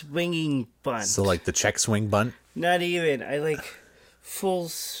a swinging bunt. So, like the check swing bunt? Not even. I like full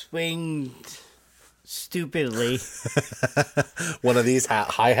swing stupidly. One of these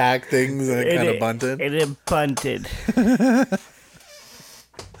high hack things that kind of bunted? And it bunted.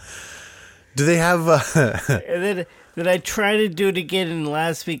 Do they have... And then I tried to do it again in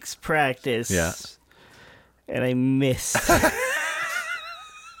last week's practice. Yeah. And I missed.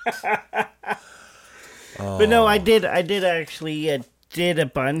 But no, I did actually did a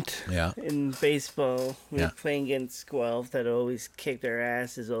bunt Yeah. in baseball. We Yeah. were playing against Guelph that always kicked their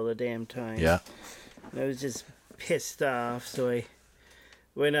asses all the damn time. Yeah. And I was just pissed off, so I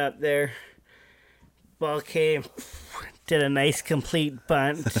went up there. Ball came did a nice complete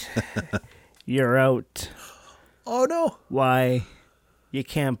bunt. You're out. Oh no. Why? You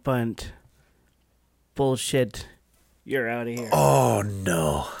can't bunt. Bullshit. You're out of here. Oh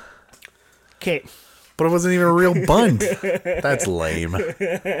no. Okay. But it wasn't even a real bunt. That's lame.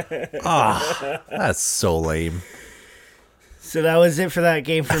 That's so lame. So that was it for that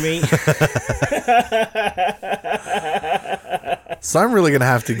game for me. So I'm really gonna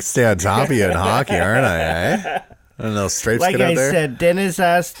have to stay on top of you in hockey, aren't I? Eh? I don't know. Stripes Like get out I there. said, Dennis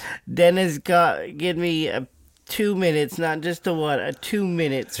give me a 2 minutes, not just a what, a 2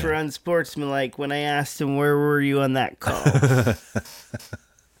 minutes for unsportsmanlike when I asked him where were you on that call.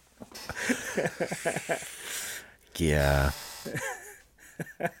 Yeah.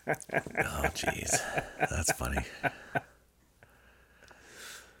 Oh jeez, that's funny.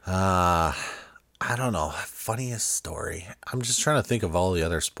 I don't know. Funniest story. I'm just trying to think of all the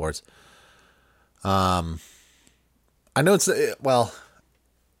other sports. I know it's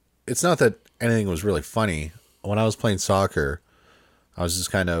not that anything was really funny. When I was playing soccer, I was just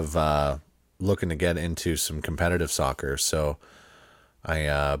kind of looking to get into some competitive soccer. So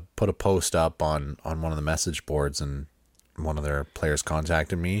I put a post up on one of the message boards, and one of their players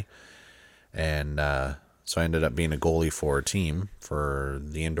contacted me, and so I ended up being a goalie for a team for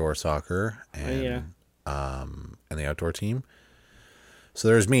the indoor soccer and the outdoor team. So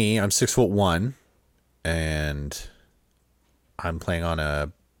there's me. I'm 6'1", and I'm playing on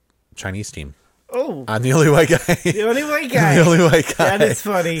a Chinese team. Oh, I'm the only white guy. the only white guy. The only white guy. That is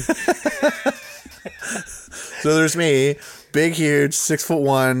funny. So there's me, big, huge,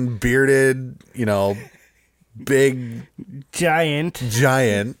 6'1", bearded, big Giant.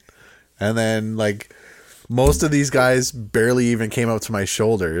 and then like most of these guys barely even came up to my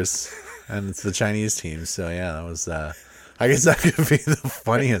shoulders, and it's the Chinese team. So yeah, that was I guess that could be the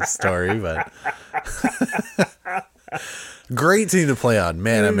funniest story, but great team to play on.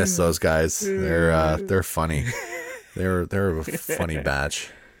 Man, I miss those guys. They're funny. They're a funny batch.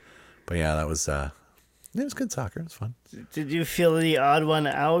 But yeah, that was it was good soccer. It was fun. Did you feel the odd one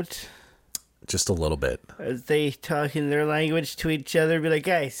out? Just a little bit. As they talk in their language to each other, be like,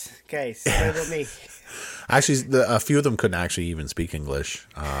 guys, what about me? Actually, a few of them couldn't actually even speak English.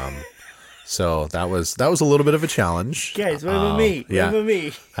 So that was a little bit of a challenge. Guys, what about me? What about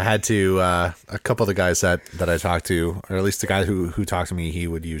me? I had to a couple of the guys that I talked to, or at least the guy who talked to me, he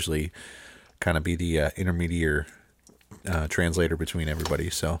would usually kind of be the intermediate translator between everybody.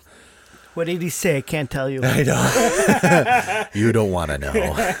 So What did he say? I can't tell you. I know. You don't want to know.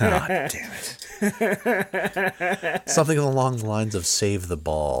 Oh, damn it. Something along the lines of save the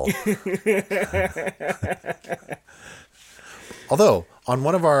ball. Although, on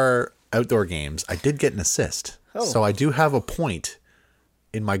one of our outdoor games, I did get an assist. Oh. So I do have a point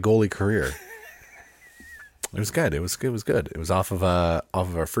in my goalie career. It was good. It was good. It was off of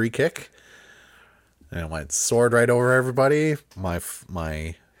a free kick. And it went soared right over everybody. My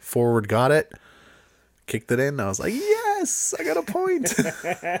forward got it. Kicked it in. I was like, yes, I got a point.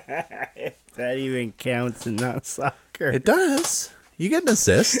 That even counts in not soccer. It does. You get an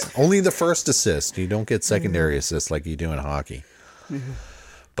assist. Only the first assist. You don't get secondary assists like you do in hockey.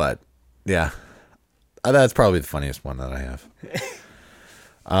 But, yeah. That's probably the funniest one that I have.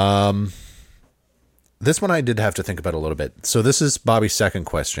 This one I did have to think about a little bit. So this is Bobby's second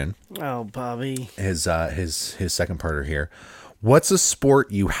question. Oh, Bobby. His second parter here. What's a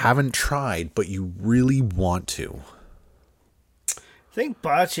sport you haven't tried but you really want to? I think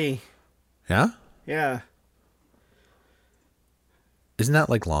bocce. Yeah? Yeah. Isn't that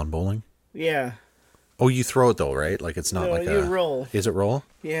like lawn bowling? Yeah. Oh, you throw it though, right? Like it's not No, like you roll. Is it roll?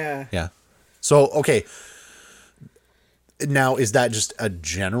 Yeah. Yeah. So, okay. Now, is that just a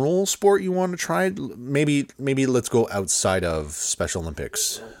general sport you want to try? Maybe let's go outside of Special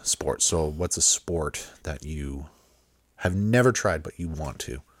Olympics sports. So what's a sport that you have never tried but you want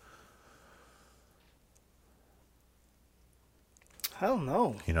to? I don't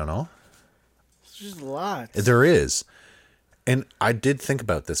know. You don't know? There's just lots. There is. And I did think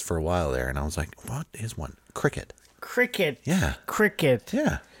about this for a while there, and I was like, what is one? Cricket. Cricket. Yeah. Cricket.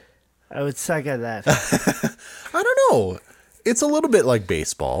 Yeah. I would suck at that. I don't know. It's a little bit like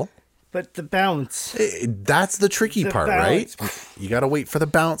baseball. But the bounce. That's the tricky part, bounce. right? You got to wait for the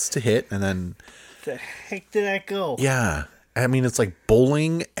bounce to hit, and then... The heck did that go? Yeah. I mean, it's like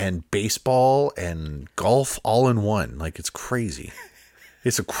bowling and baseball and golf all in one. Like, it's crazy.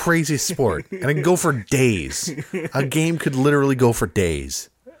 It's a crazy sport. And it can go for days. A game could literally go for days.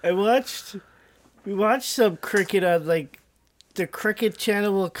 We watched some cricket on, like, the cricket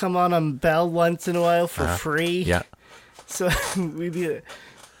channel will come on Bell once in a while for free. Yeah. So we'd be...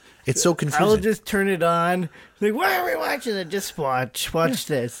 It's so confusing. I'll just turn it on. Like, why are we watching it? Just watch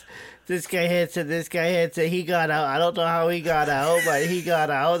this. This guy hits it. This guy hits it. He got out. I don't know how he got out, but he got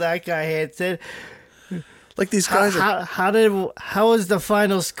out. That guy hits it. Like these guys How is the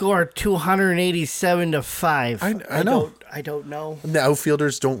final score 287-5? I know. I don't know. The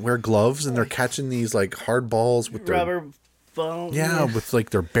outfielders don't wear gloves and they're catching these like hard balls with their Rubber ball. yeah, with like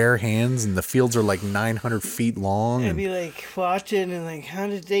their bare hands, and the fields are like 900 feet long. I'd be like watching and like, how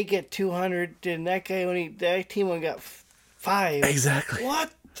did they get 200? And that team only got 5. Exactly.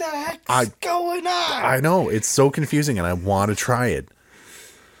 What the heck's going on? I know, it's so confusing, and I want to try it.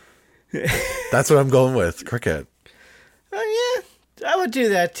 That's what I'm going with. Cricket. Oh yeah, I would do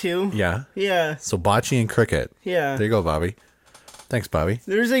that too. Yeah. Yeah. So bocce and cricket. Yeah. There you go, Bobby. Thanks, Bobby.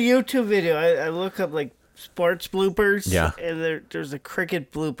 There's a YouTube video. I look up like sports bloopers. Yeah. And there's a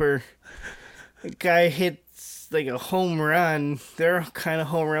cricket blooper. A guy hits like a home run. They're kind of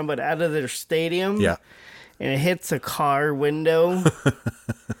home run, but out of their stadium. Yeah. And it hits a car window.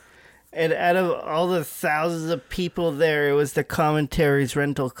 And out of all the thousands of people there, it was the commentary's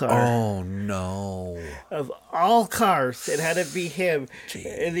rental car. Oh, no. Of all cars, it had to be him.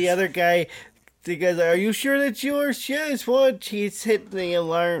 Jeez. And the other guy, the guy's like, are you sure that's yours? Yes, what? He's hitting the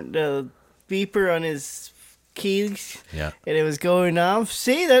alarm, the beeper on his keys. Yeah. And it was going off.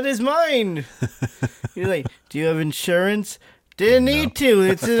 See, that is mine. He's like, do you have insurance? Didn't need to.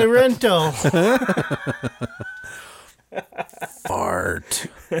 It's a rental. Fart.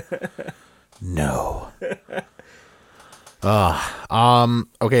 No.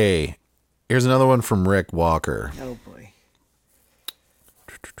 Okay. Here's another one from Rick Walker. Oh boy.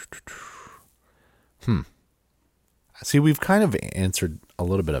 See, we've kind of answered a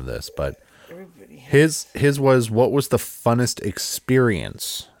little bit of this, but his was, what was the funnest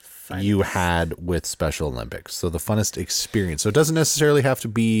experience you had with Special Olympics? So the funnest experience. So it doesn't necessarily have to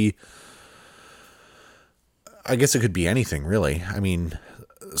be, I guess it could be anything, really. I mean,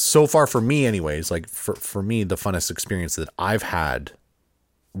 so far for me anyways, like for me, the funnest experience that I've had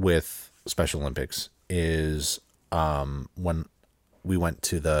with Special Olympics is when we went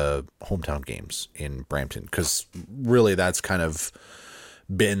to the hometown games in Brampton, because really that's kind of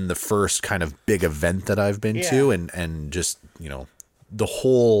been the first kind of big event that I've been to, and just, you know, the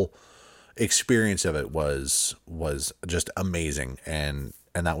whole experience of it was just amazing, and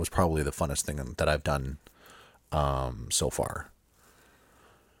that was probably the funnest thing that I've done so far.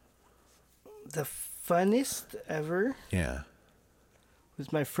 The funnest ever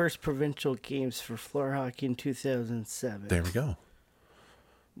was my first provincial games for floor hockey in 2007. There we go.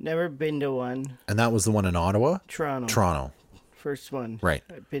 Never been to one. And that was the one in Ottawa? Toronto. First one. Right.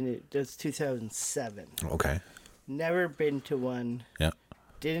 That's 2007. Okay. Never been to one. Yeah.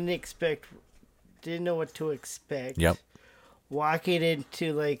 Didn't know what to expect. Yep. Walking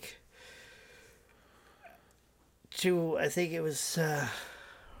into I think it was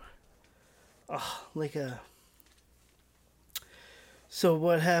so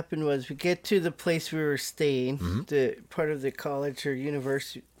what happened was we get to the place we were staying, the part of the college or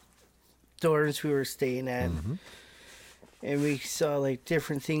university dorms we were staying at, and we saw like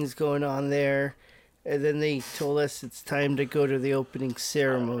different things going on there, and then they told us it's time to go to the opening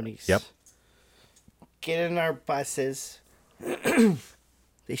ceremonies. Yep. Get in our buses.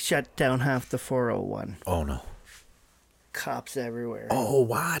 They shut down half the 401. Oh no. Cops everywhere. Oh,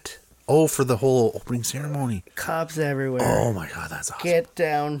 what? Oh, for the whole opening ceremony. Cops everywhere. Oh my God, that's awesome. Get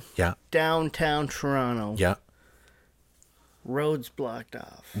down. Yeah. Downtown Toronto. Yeah. Roads blocked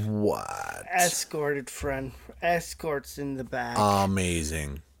off. What? Escorts in the back.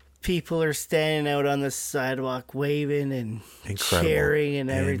 Amazing. People are standing out on the sidewalk waving and Incredible. cheering and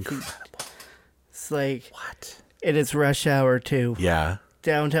everything. Incredible. It's like, What? and it's rush hour too. Yeah.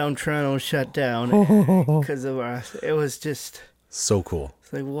 Downtown Toronto shut down because of us. It was just So cool.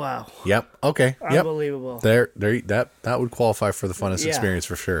 it's like, wow. Yep. Okay. Yep. Unbelievable. There. That would qualify for the funnest Yeah. experience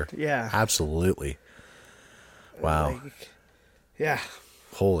for sure. Yeah. Absolutely. Wow. Like, yeah.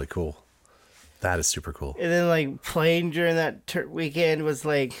 Holy cool. That is super cool. And then, like, playing during that weekend was,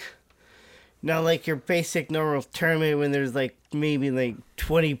 like, not like your basic normal tournament when there's, like, maybe, like,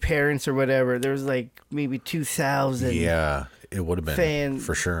 20 parents or whatever. There was, like, maybe 2,000 Yeah, it would have been fans,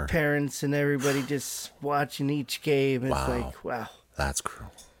 for sure. parents, and everybody just watching each game. It's Wow. like, wow. That's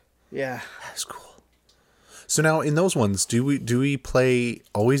cool. Yeah. That's cool. So now in those ones, do we play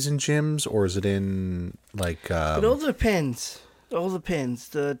always in gyms, or is it in like? It all depends.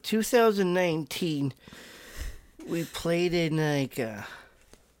 The 2019, we played in like an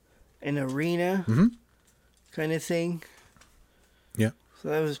arena kind of thing. Yeah. So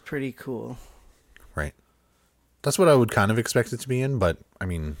that was pretty cool. Right. That's what I would kind of expect it to be in, but I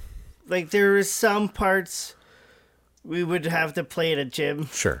mean, like there was some parts we would have to play at a gym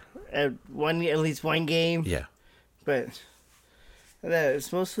Sure. at least one game. Yeah. But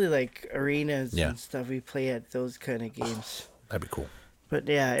it's mostly like arenas Yeah. and stuff. We play at those kind of games. That'd be cool. But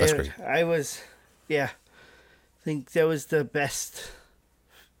yeah, That's great. I think that was the best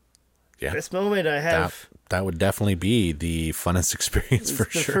Yeah. best moment I have. That would definitely be the funnest experience It's for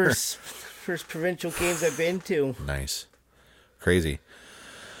the sure. first provincial games I've been to. Nice. Crazy.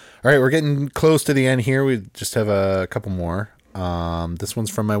 All right, we're getting close to the end here. We just have a couple more. This one's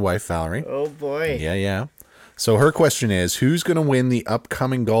from my wife, Valerie. Oh boy. Yeah. So her question is, who's going to win the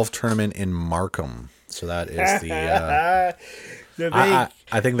upcoming golf tournament in Markham? So that is the... The big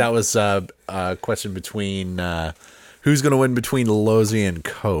I think that was a question between... who's going to win between Losey and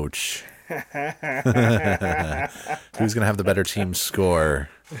Coach? Who's going to have the better team score?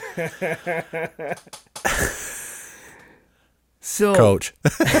 so Coach.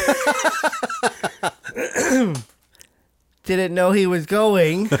 didn't know he was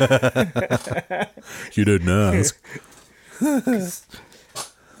going. You didn't ask.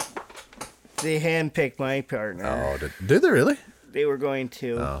 They handpicked my partner. Oh, did they really? They were going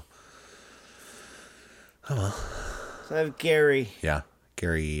to. Oh. Oh, well. So I have Gary Yeah.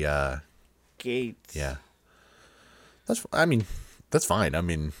 Gary, Gates. yeah. That's fine. I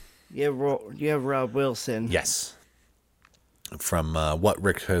mean, You have Rob Wilson. yes. From what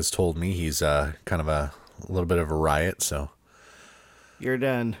Rick has told me, he's kind of a little bit of a riot, so You're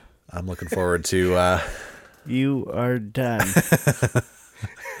done. I'm looking forward to... You are done.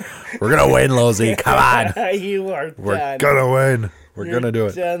 We're going to win, Losey. Come on. You are We're done. going to win. We're You're going to do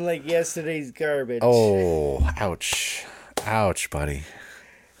it. Done like yesterday's garbage. Oh, ouch. Ouch, buddy.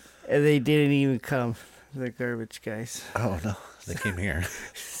 And they didn't even come. The garbage guys. Oh, no. They came here.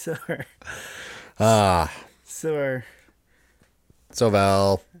 Sorry. So,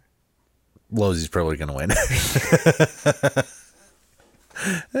 Val, Losey's probably going to win.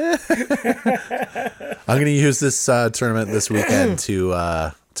 I'm going to use this tournament this weekend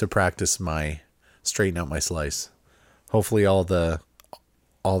to practice my straighten out my slice. Hopefully all the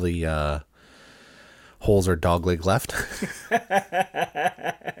holes are dogleg left.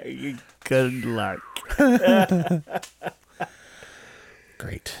 Good luck.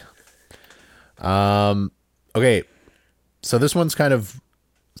 Great. Okay. So this one's kind of,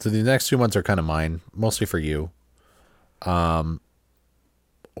 so the next 2 months are kind of mine, mostly for you.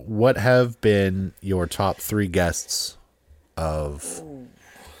 What have been your top 3 guests of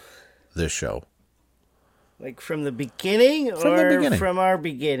this show? Like from the beginning From the or beginning. from our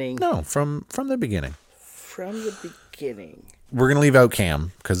beginning? No, from the beginning. From the beginning. We're gonna leave out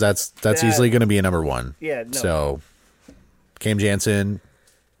Cam because that's easily gonna be a number 1. Yeah, no. So Cam Jansen,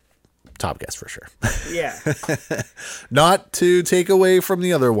 top guest for sure. Yeah. Not to take away from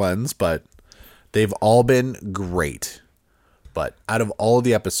the other ones, but they've all been great. But out of all of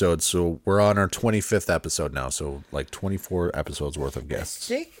the episodes, so we're on our 25th episode now, so like 24 episodes worth of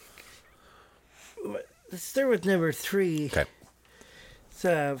guests. Let's start with number 3. Okay. It's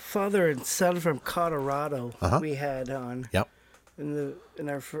a father and son from Colorado Uh-huh. we had on. Yep. When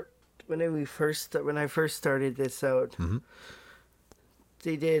I first started this out. Mm-hmm.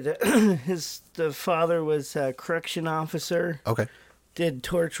 They did the father was a correction officer, Okay. did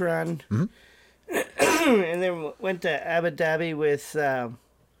torch run, Mm-hmm. and then went to Abu Dhabi with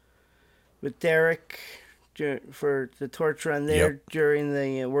Derek for the torch run there Yep. during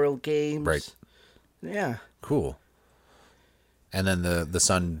the World Games. Right. Yeah. Cool. And then the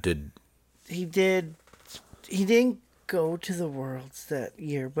son did. He didn't go to the Worlds that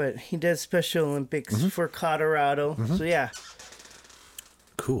year, but he did Special Olympics Mm-hmm. for Colorado. So yeah.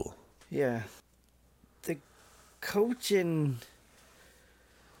 Cool. Yeah. The coach and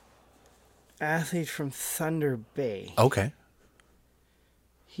athlete from Thunder Bay. Okay.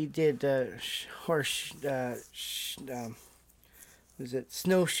 He did was it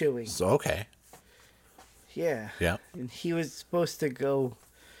snowshoeing? So okay. Yeah. Yeah. And he was supposed to go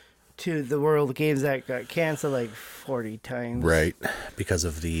to the World Games that got canceled like 40 times. Right. Because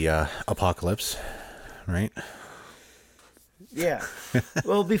of the apocalypse. Right. Yeah.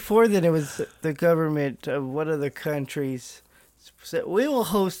 Well, before then, it was the government of one of the countries said, we will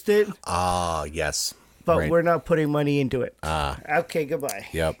host it, Ah, yes. but Right. we're not putting money into it. Ah. Okay, goodbye.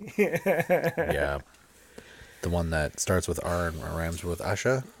 Yep. Yeah. The one that starts with R and rhymes with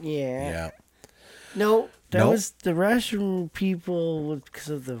Asha. Yeah. Yeah. No, that No? was the Russian people because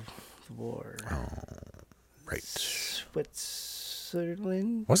of the war. Right.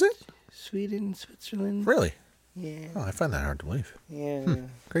 Switzerland? Was it? Sweden? Switzerland? Really? Yeah. Oh, I find that hard to believe. Yeah.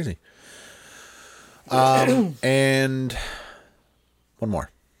 Crazy. And one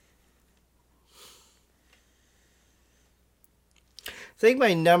more. think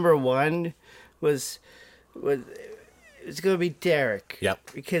my number one was it's going to be Derek.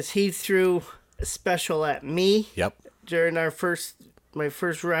 Yep. Because he threw a special at me Yep. during my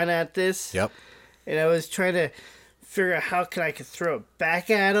first run at this. Yep. And I was trying to figure out how I could throw it back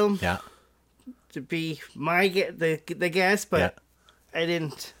at him Yeah. to be the guest, but Yeah. I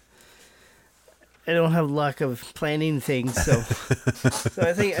didn't. I don't have luck of planning things, so so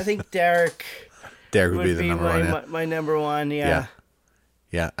I think Derek Derek would would be the number one. Yeah. my number one. Yeah.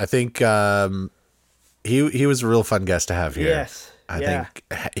 Yeah. I think he was a real fun guest to have here. Yes. I think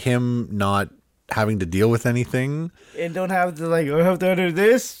him not having to deal with anything. And don't have to I have to do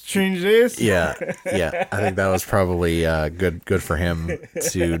this, change this. Yeah. Yeah. I think that was probably good for him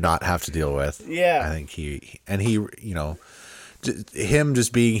to not have to deal with. Yeah. I think he him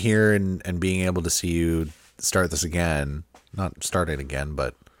just being here and being able to see you start this again, not start it again,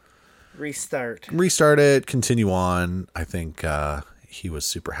 but restart it, continue on. I think he was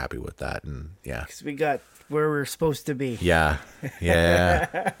super happy with that. And yeah, 'Cause we got where we're supposed to be. yeah,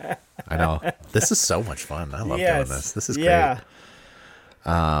 I know. This is so much fun. I love doing this. This is great.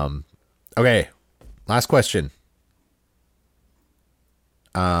 Okay, last question.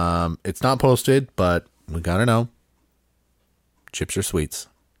 It's not posted, but we gotta know. Chips or sweets?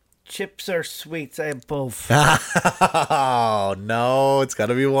 Chips or sweets? I have both. Oh no, it's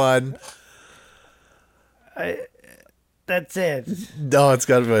gotta be one. That's it. No, it's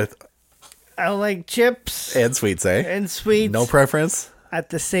gotta be I like chips and sweets, eh? and sweets No preference. at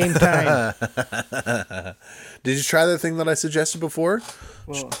the same time. Did you try the thing that I suggested before?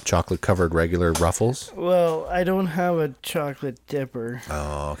 Chocolate covered regular Ruffles. Well, I don't have a chocolate dipper,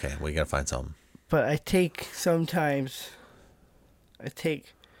 Oh, okay. We gotta find something. but I take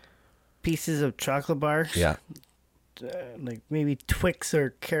pieces of chocolate bars. Yeah, Like maybe Twix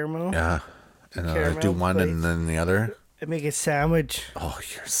or caramel. yeah. And then I do Caramel one and then the other. I make a sandwich. Oh,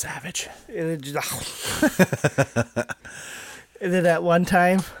 you're a savage. And then just and then at one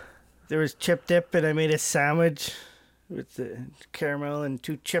time, there was chip dip, and I made a sandwich with the caramel and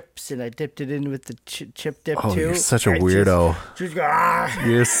 2 chips, and I dipped it in with the chip dip Oh, too. you're such a I weirdo. just go, ah!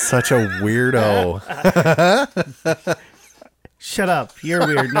 You're such a weirdo. Shut up. You're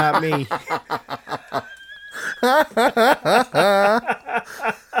weird, not me.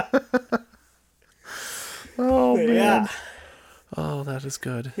 Oh man. Yeah. Oh, that is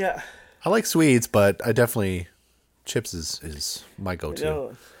good. Yeah. I like sweets, but I definitely chips is my go-to.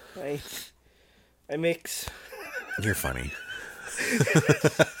 No, I mix. You're funny.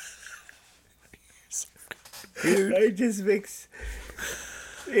 I just mix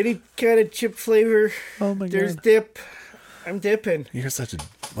any kind of chip flavor. Oh my There's god. dip. I'm dipping. You're such a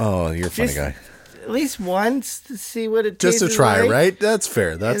you're a funny Just guy. At least once to see what it Just tastes to try, like. right? That's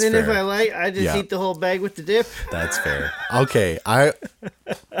fair. That's and then fair. if I like, I just Yeah. eat the whole bag with the dip. That's fair. Okay, all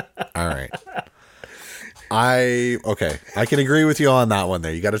right. I can agree with you on that one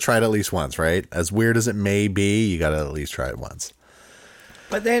there. You got to try it at least once, right? As weird as it may be, you got to at least try it once.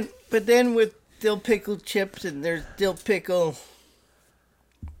 But then with dill pickle chips and there's dill pickle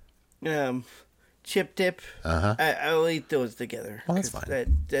chip dip. I'll eat those together. Well, that's 'cause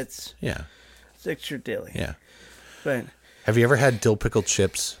fine. That's Yeah. it's extra dilly. Yeah. But Have you ever had dill pickle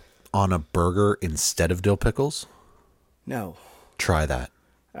chips on a burger instead of dill pickles? no, Try that.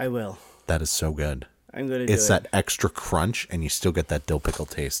 I will. That is so good. I'm gonna do It's it. that extra crunch, and you still get that dill pickle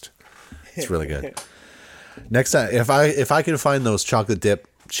taste. It's really good. Next time, if I can find those chocolate dip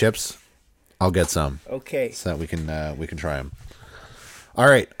chips, I'll get some Okay. so that we can try them. All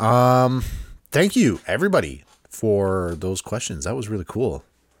right. Thank you everybody for those questions. That was really cool.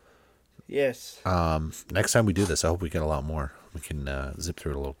 Yes. Next time we do this, I hope we get a lot more. We can zip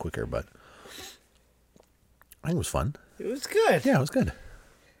through it a little quicker, but I think it was fun. It was good. Yeah, it was good.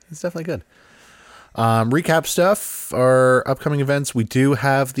 It's definitely good. Recap stuff, our upcoming events. We do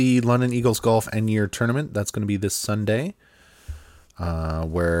have the London Eagles Golf End Year Tournament. That's going to be this Sunday,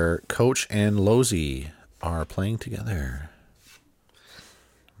 where Coach and Losey are playing together.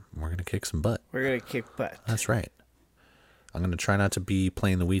 We're going to kick some butt. We're gonna kick butt. That's right. I'm going to try not to be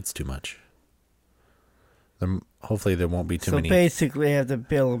playing the weeds too much. Hopefully there won't be too many. Basically, I have to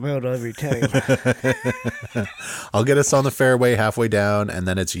bail them out every time. I'll get us on the fairway halfway down, and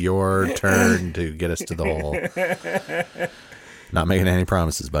then it's your turn to get us to the hole. Not making any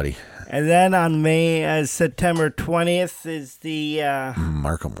promises, buddy. And then on September 20th is the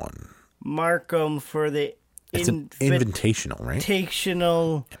Markham one. Markham for the It's an invitational, right?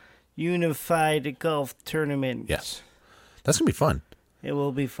 Invitational Unified Golf Tournament. Yes. That's going to be fun. It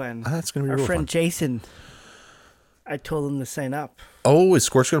will be fun. That's going to be Our real friend fun. Jason, I told him to sign up. Oh, is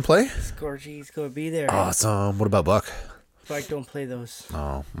Scorch going to play? Scorchy's going to be there. Awesome. What about Buck? But don't play those.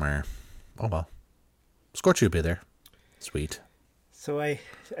 Oh, meh. Oh well. Scorchy will be there. Sweet. So I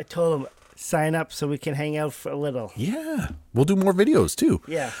told him, sign up so we can hang out for a little. Yeah. We'll do more videos too.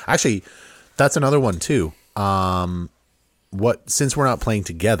 Yeah. Actually, that's another one too. Since we're not playing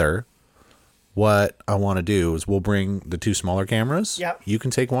together, what I want to do is we'll bring the two smaller cameras. Yep. You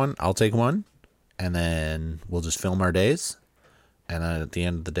can take one, I'll take one, and then we'll just film our days. And then at the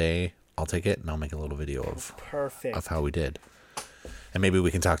end of the day, I'll take it and I'll make a little video of Perfect. how we did. And maybe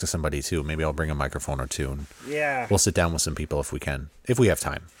we can talk to somebody too. Maybe I'll bring a microphone or two, and Yeah. we'll sit down with some people if we can, if we have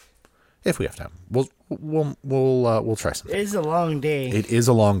time. If we have time, we'll try something. It is a long day. It is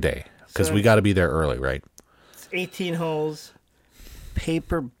a long day because So- we got to be there early, right? It's 18 holes.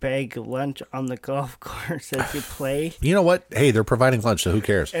 Paper bag lunch on the golf course as you play. You know what? Hey, they're providing lunch, so who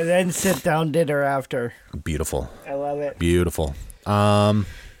cares? And then sit down dinner after. Beautiful, I love it. beautiful.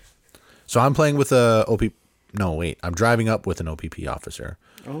 So I'm playing with a OP. No, wait. I'm driving up with an OPP officer.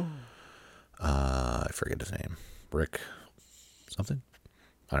 Oh. I forget his name. Rick something?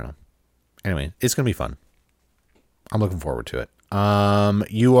 I don't know. Anyway, it's going to be fun. I'm looking forward to it.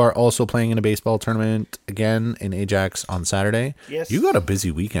 You are also playing in a baseball tournament again in Ajax on Saturday. Yes. You got a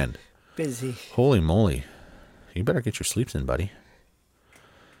busy weekend. Busy. Holy moly. You better get your sleeps in, buddy.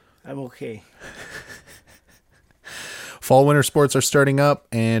 I'm okay. Fall winter sports are starting up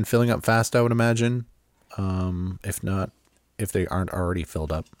and filling up fast, I would imagine. If they aren't already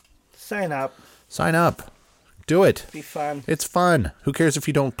filled up. Sign up. Sign up. Do it. Be fun. It's fun. Who cares if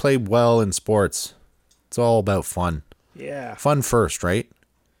you don't play well in sports? It's all about fun. Yeah. Fun first, right?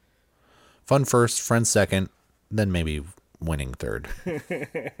 Fun first, friends second, then maybe winning third.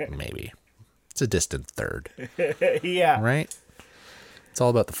 Maybe. It's a distant third, Yeah. right? It's all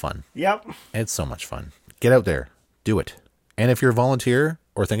about the fun. Yep. It's so much fun. Get out there. Do it. And if you're a volunteer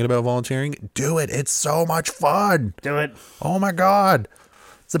or thinking about volunteering, do it. It's so much fun. Do it. Oh my God.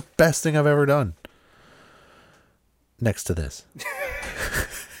 It's the best thing I've ever done. Next to this.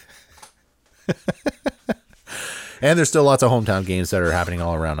 And there's still lots of hometown games that are happening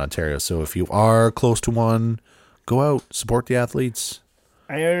all around Ontario. So if you are close to one, go out, support the athletes.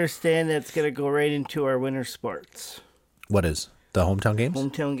 I understand that's going to go right into our winter sports. What is? The hometown games?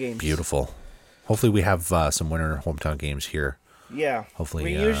 Hometown games. Beautiful. Hopefully we have some winter hometown games here. Yeah. Hopefully,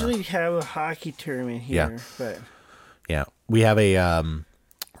 We usually have a hockey tournament here, Yeah. but Yeah. We have a,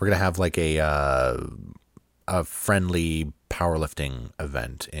 we're going to have like a friendly powerlifting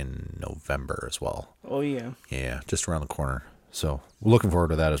event in November as well. oh yeah. Yeah, just around the corner. So we're looking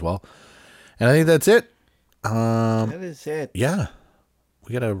forward to that as well. And I think that's it. That is it. Yeah.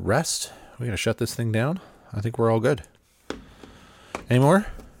 We got to rest. We got to shut this thing down. I think we're all good. Any more?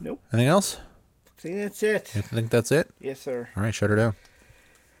 Nope. Anything else? I think that's it. I think that's it. Yes, sir. All right, shut her down.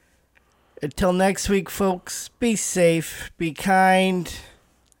 Until next week, folks, be safe, be kind.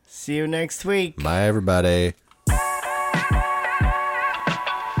 See you next week. Bye, everybody.